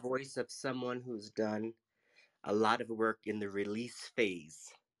hearing the voice of someone who's done a lot of work in the release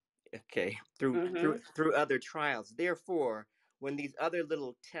phase. Okay, through through mm-hmm, through other trials. Therefore, when these other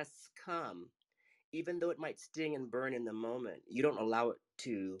little tests come, even though it might sting and burn in the moment, you don't allow it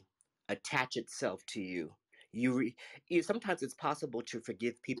to attach itself to you. Sometimes it's possible to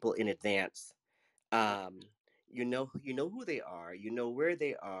forgive people in advance. um you know who they are, you know where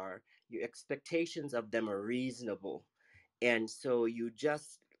they are, your expectations of them are reasonable, and so you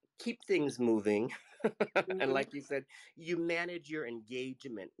just keep things moving. And mm-hmm, like you said, you manage your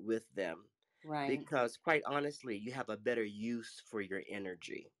engagement with them, right, because quite honestly you have a better use for your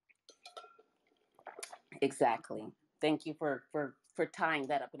energy. exactly. Thank you for tying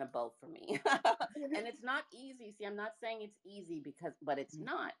that up in a bow for me. And it's not easy. See, I'm not saying it's easy but it's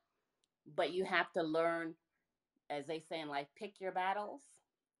not. But you have to learn, as they say in life, pick your battles.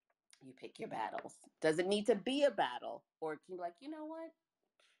 You pick your battles. Does it need to be a battle, or can you be like, you know what,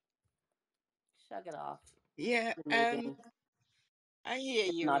 shrug it off, Yeah, keep it moving. I hear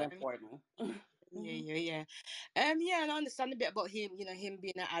It's you. not important. Yeah, Mhm. yeah, yeah. Yeah, and I understand a bit about him, him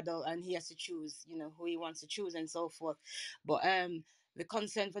being an adult and he has to choose, who he wants to choose and so forth. But the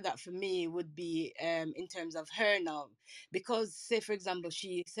concern for that for me would be in terms of her now. Because say for example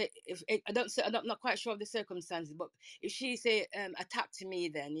she say if I don't say I'm not quite sure of the circumstances, but if she say attacked me,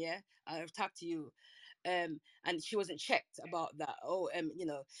 then yeah, I attacked you, and she wasn't checked about that. Oh,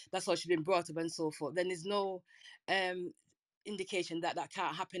 that's how she's been brought up and so forth. Then there's no um indication that that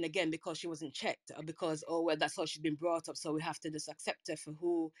can't happen again because she wasn't checked, or because, oh well, that's how she's been brought up, so we have to just accept her for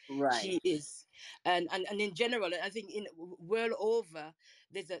who Right, she is. And in general, I think in world over,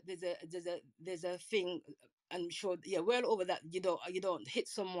 there's a thing, I'm sure, yeah, world over, that you don't hit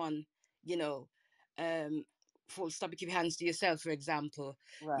someone, you know um full stop, give your hands to yourself, for example.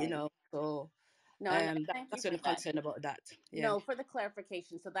 right. So No, and thank you that's what for I'm that. concerned about, that. Yeah. No, for the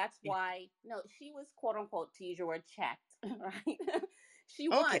clarification. So that's why, no, she was quote unquote, to use your word, checked, right? She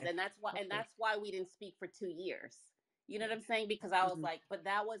was, Okay. and that's why we didn't speak for 2 years. You know what I'm saying? Because I was Mhm. like, but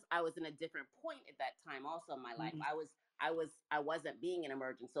I was in a different point at that time also in my life. Mhm. I wasn't being an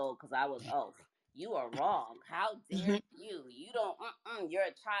emergent soul because I was, oh, you are wrong. How dare Mhm. you? You don't, you're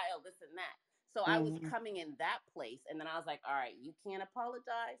a child, this and that. So I was Mhm. coming in that place, and then I was like, all right, you can't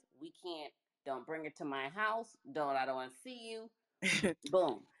apologize. We can't. Don't bring her to my house. I don't want to see you.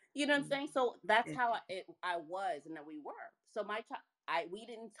 Boom. You know what I'm saying? So that's Yeah. how I was, and that we were. So my child, we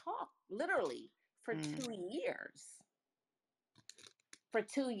didn't talk literally for Mm. 2 years. For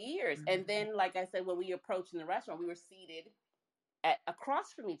 2 years, and then, like I said, when we approached in the restaurant, we were seated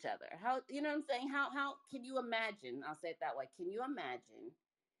across from each other. How, you know what I'm saying? How can you imagine? I'll say it that way. Can you imagine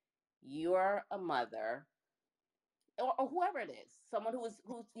you're a mother, or whoever it is, someone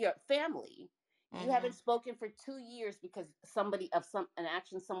who's your family. You haven't Mhm. spoken for 2 years because somebody of some an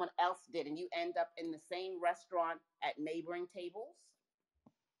action someone else did, and you end up in the same restaurant at neighboring tables.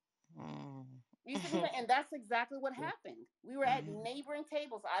 Mm. You see what I'm saying? And that's exactly what Yeah. happened. We were at Mhm. neighboring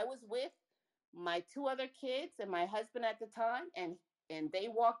tables. I was with my two other kids and my husband at the time, and they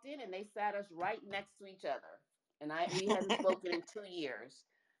walked in and they sat us right next to each other. And we hadn't spoken in 2 years.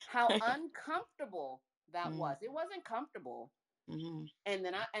 How uncomfortable that Mm. was. It wasn't comfortable. Mhm. And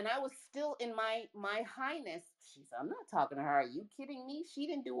then I was still in my highness. She said, I'm not talking to her. Are you kidding me? She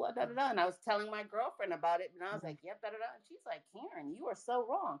didn't do what, da da da. And I was telling my girlfriend about it, and I was like, yep, da da da. And she's like, Karen, you are so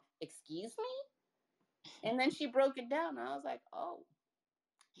wrong. Excuse me? And then she broke it down. And I was like, oh,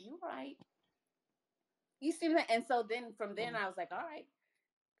 you're right. You see that? And so then from then Mm. I was like, all right.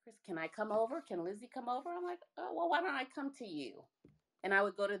 Chris, can I come over? Can Lizzie come over? I'm like, oh, well, why don't I come to you? And I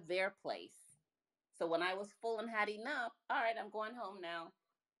would go to their place. So when I was full and had enough, all right, I'm going home now.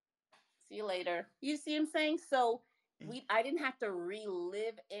 See you later. You see what I'm saying? So I didn't have to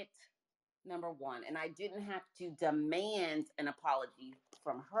relive it, number one, and I didn't have to demand an apology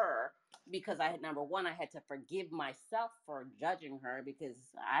from her because I had, number one, I had to forgive myself for judging her because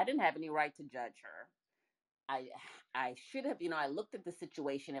I didn't have any right to judge her. I I should have, I looked at the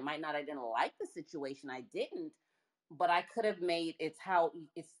situation. It might not, I didn't like the situation. I didn't, but I could have made, it's how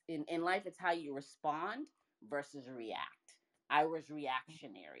it's in life, it's how you respond versus react. I was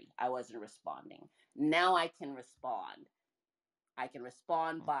reactionary. I wasn't responding. Now I can respond. I can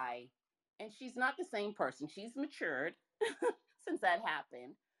respond by, and she's not the same person. She's matured since that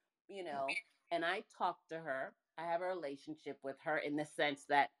happened, you know, and I talk to her. I have a relationship with her in the sense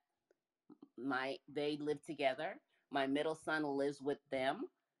that they live together. My middle son lives with them.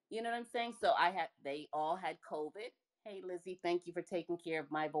 You know what I'm saying? So they all had COVID. Hey Lizzie, thank you for taking care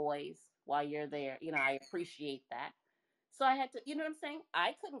of my boys while you're there. I appreciate that. So I had to, you know what I'm saying?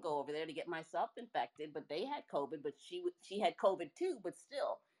 I couldn't go over there to get myself infected, but they had COVID, but she had COVID too, but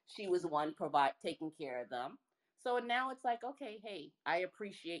still she was one taking care of them. So now it's like, okay, hey, I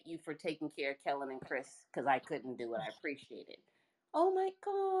appreciate you for taking care of Kellen and Chris because I couldn't do it. I appreciate it. Oh my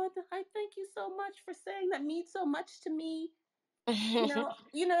God, I thank you so much for saying that means so much to me. You know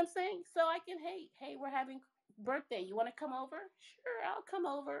what I'm saying? So I can, hey, we're having birthday. You want to come over? Sure, I'll come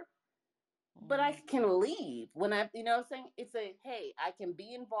over. But I can leave when you know what I'm saying? It's hey, I can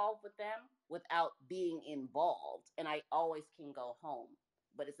be involved with them without being involved, and I always can go home.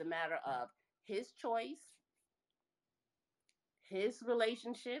 But it's a matter of his choice, his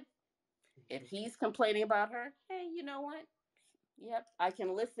relationship. If he's complaining about her, hey, you know what? Yep, I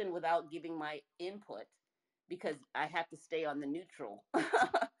can listen without giving my input because I have to stay on the neutral.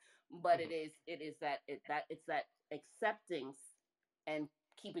 But it's that acceptance and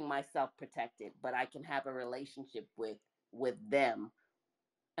keeping myself protected. But I can have a relationship with them,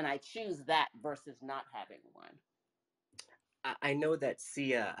 and I choose that versus not having one. I know that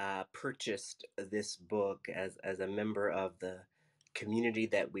Sia purchased this book as a member of the community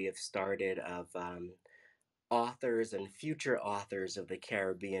that we have started of authors and future authors of the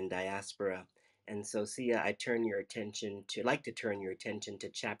Caribbean diaspora. And so, Sia, like to turn your attention to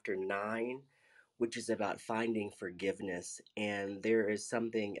chapter 9, which is about finding forgiveness. And there is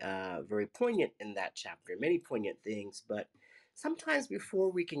something very poignant in that chapter, many poignant things. But sometimes before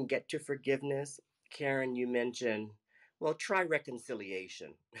we can get to forgiveness, Karen, you mentioned, well, try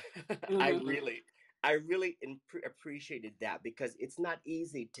reconciliation. I Mm-hmm. really, I really appreciated that because it's not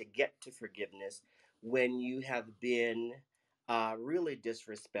easy to get to forgiveness when you have been really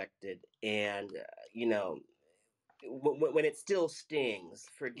disrespected and, you know, when it still stings,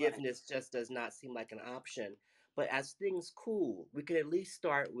 Right. forgiveness just does not seem like an option. But as things cool, we can at least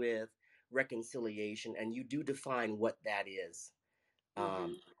start with reconciliation, and you do define what that is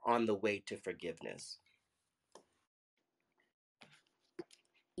Mm-hmm. on the way to forgiveness.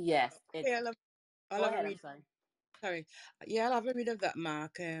 Yes. It's. Yeah, I'll Go have a ahead. I'm read. sorry. Sorry. Yeah, I'll have a read of that,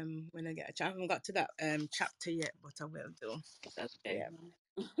 Mark. When I get a chance, I haven't got to that chapter yet, but I will do. Okay. Yeah.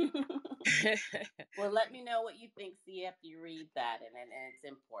 Mhm. Well, let me know what you think. See after you read that, and it's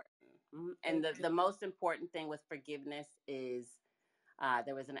important. And the Okay. most important thing with forgiveness is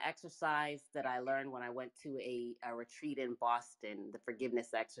there was an exercise that I learned when I went to a retreat in Boston, the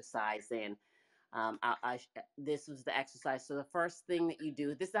forgiveness exercise, and this was the exercise. So the first thing that you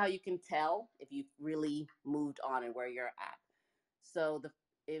do, this is how you can tell if you've really moved on and where you're at. So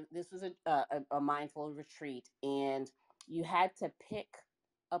this was a mindful retreat, and you had to pick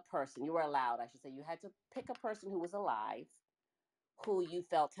a person. You were allowed, I should say, you had to pick a person who was alive who you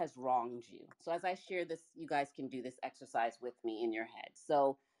felt has wronged you. So as I share this, you guys can do this exercise with me in your head.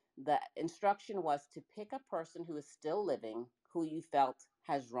 So the instruction was to pick a person who is still living who you felt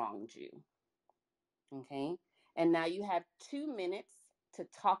has wronged you. Okay. And now you have 2 minutes to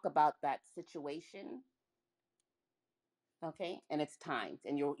talk about that situation. Okay. And it's timed,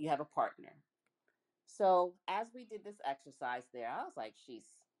 and you have a partner. So as we did this exercise there, I was like, she's,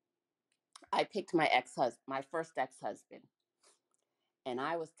 I picked my first ex-husband. And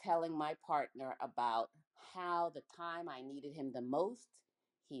I was telling my partner about how the time I needed him the most,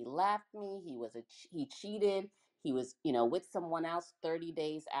 he left me. He cheated. He was, with someone else 30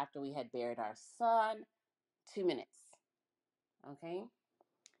 days after we had buried our son. 2 minutes. Okay.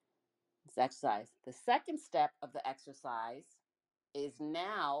 This exercise. The second step of the exercise is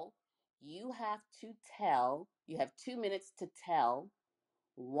now you have 2 minutes to tell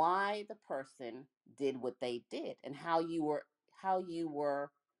why the person did what they did and how you were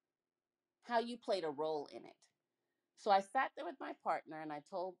how you played a role in it. So I sat there with my partner and I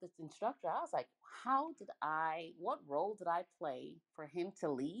told this instructor, I was like, what role did I play for him to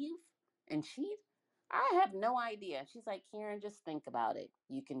leave and cheat? I have no idea. She's like, Karen, just think about it.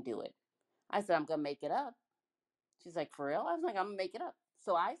 You can do it. I said, I'm going to make it up. She's like, for real? I was like, I'm going to make it up.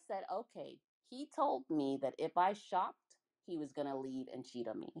 So I said, okay. He told me that if I shopped, he was going to leave and cheat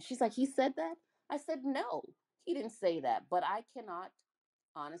on me. And she's like, he said that? I said, no, he didn't say that. But I cannot,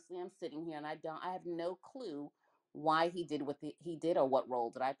 honestly, I'm sitting here and I have no clue why he did what he did or what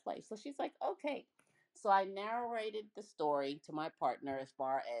role did I play. So she's like, okay. So I narrated the story to my partner as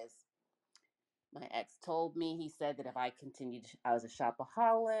far as my ex told me. He said that if I continued, I was a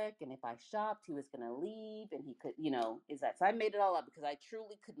shopaholic, and if I shopped, he was going to leave, and he could, is that. So I made it all up because I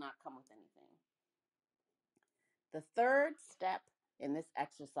truly could not come with anything. The third step in this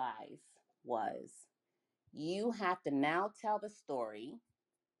exercise was you have to now tell the story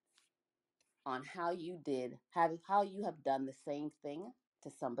on how how you have done the same thing to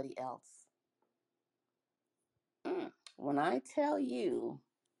somebody else. When I tell you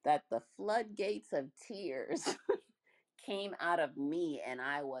that the floodgates of tears came out of me and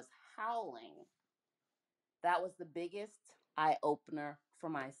I was howling, that was the biggest eye opener for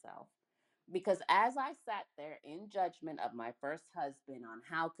myself. Because as I sat there in judgment of my first husband on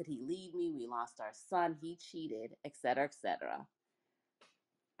how could he leave me, we lost our son, he cheated, etc.,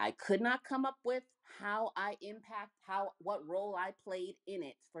 I could not come up with what role I played in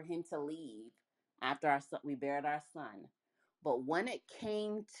it for him to leave after we buried our son. But when it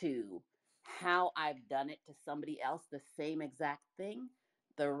came to how I've done it to somebody else, the same exact thing,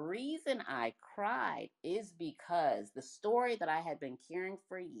 the reason I cried is because the story that I had been carrying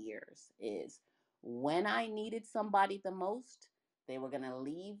for years is when I needed somebody the most, they were going to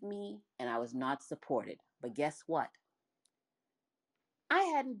leave me and I was not supported. But guess what? I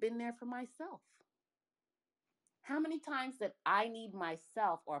hadn't been there for myself. How many times did I need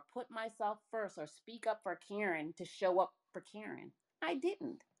myself or put myself first or speak up for Karen to show up for Karen? I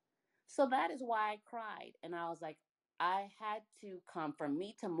didn't. So that is why I cried. And I was like, I had to come for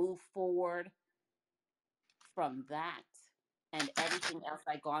me to move forward from that and everything else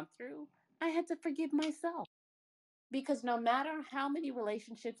I'd gone through. I had to forgive myself. Because no matter how many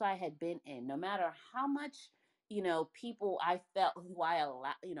relationships I had been in, no matter how much, people I felt who I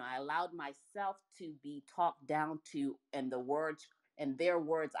allowed myself to be talked down to, and their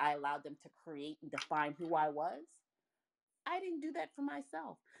words, I allowed them to create and define who I was. I didn't do that for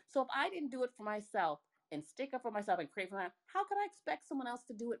myself. So if I didn't do it for myself and stick up for myself and create for myself, how could I expect someone else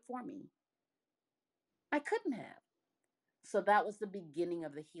to do it for me? I couldn't have. So that was the beginning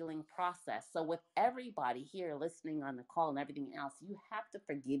of the healing process. So with everybody here listening on the call and everything else, you have to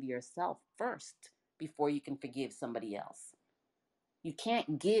forgive yourself first before you can forgive somebody else. You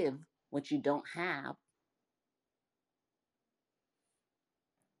can't give what you don't have.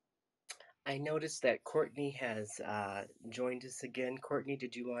 I noticed that Courtney has joined us again. Courtney,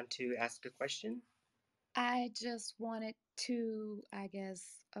 did you want to ask a question? I just wanted to, I guess,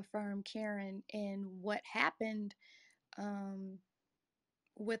 affirm Karen in what happened um,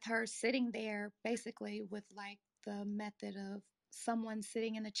 with her sitting there, basically with like the method of someone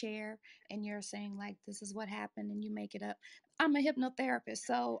sitting in a chair and you're saying like this is what happened and you make it up. I'm a hypnotherapist,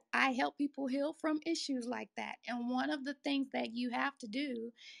 so I help people heal from issues like that. And one of the things that you have to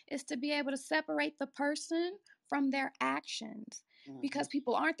do is to be able to separate the person from their actions, Mm-hmm. because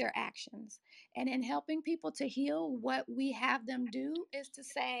people aren't their actions. And in helping people to heal, what we have them do is to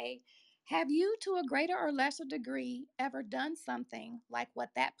say, have you, to a greater or lesser degree, ever done something like what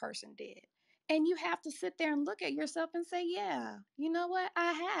that person did? And you have to sit there and look at yourself and say, yeah, you know what?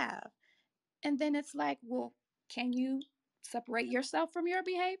 I have. And then it's like, well, can you separate yourself from your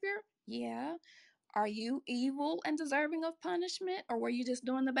behavior? Yeah. Are you evil and deserving of punishment, or were you just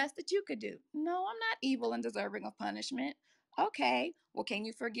doing the best that you could do? No, I'm not evil and deserving of punishment. Okay, well, can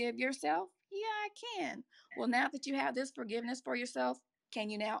you forgive yourself? Yeah, I can. Well, now that you have this forgiveness for yourself, can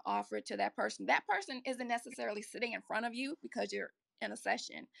you now offer it to that person? That person isn't necessarily sitting in front of you because you're in a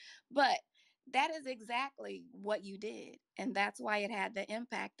session, but that is exactly what you did. And that's why it had the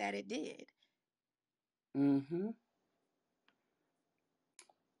impact that it did. Mm-hmm.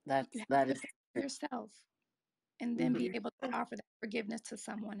 You have That to is. forgive yourself and then be Mm-hmm. able to offer that forgiveness to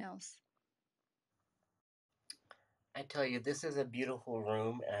someone else. I tell you, this is a beautiful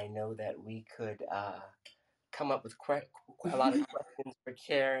room, and I know that we could come up with a lot of questions for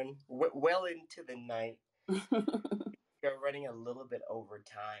Karen well into the night. We're running a little bit over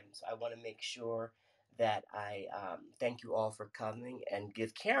time, so I want to make sure that I thank you all for coming and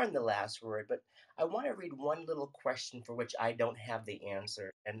give Karen the last word. But I want to read one little question for which I don't have the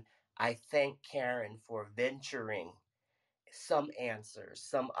answer, and I thank Karen for venturing some answers,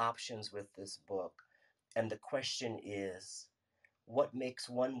 some options with this book. And the question is, what makes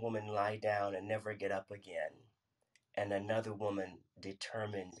one woman lie down and never get up again, and another woman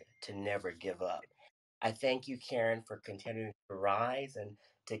determined to never give up? I thank you, Karen, for continuing to rise and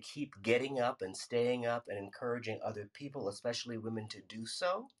to keep getting up and staying up and encouraging other people, especially women, to do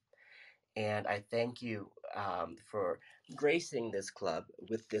so. And I thank you for gracing this club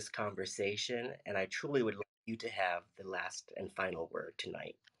with this conversation. And I truly would like you to have the last and final word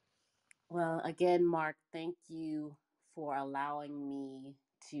tonight. Well, again, Mark, thank you for allowing me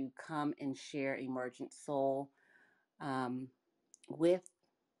to come and share Emergent Soul with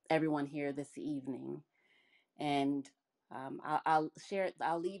everyone here this evening. And I'll share it,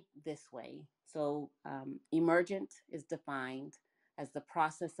 I'll lead this way. So, emergent is defined as the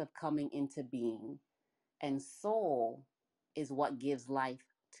process of coming into being, and soul is what gives life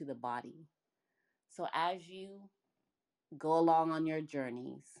to the body. So, as you go along on your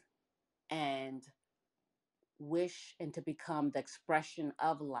journeys and wish and to become the expression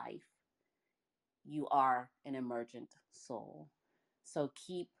of life, you are an emergent soul. So,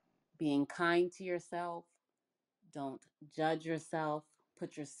 keep being kind to yourself. Don't judge yourself.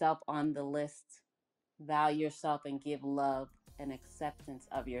 Put yourself on the list. Value yourself and give love and acceptance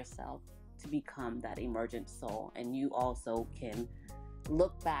of yourself to become that emergent soul. And you also can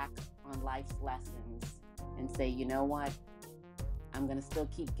look back on life's lessons and say, you know what? I'm going to still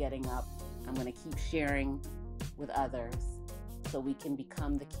keep getting up. I'm going to keep sharing with others so we can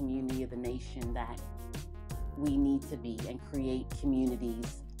become the community of the nation that we need to be and create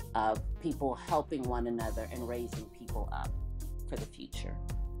communities of people helping one another and raising people up for the future.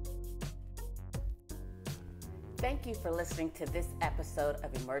 Thank you for listening to this episode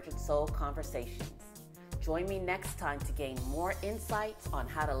of Emergent Soul Conversations. Join me next time to gain more insights on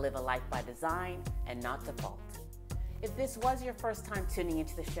how to live a life by design and not default. If this was your first time tuning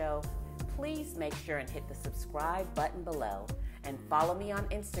into the show, please make sure and hit the subscribe button below and follow me on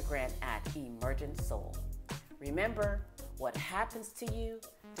Instagram at Emergent Soul. Remember, what happens to you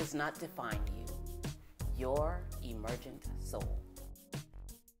does not define you. Your emergent soul.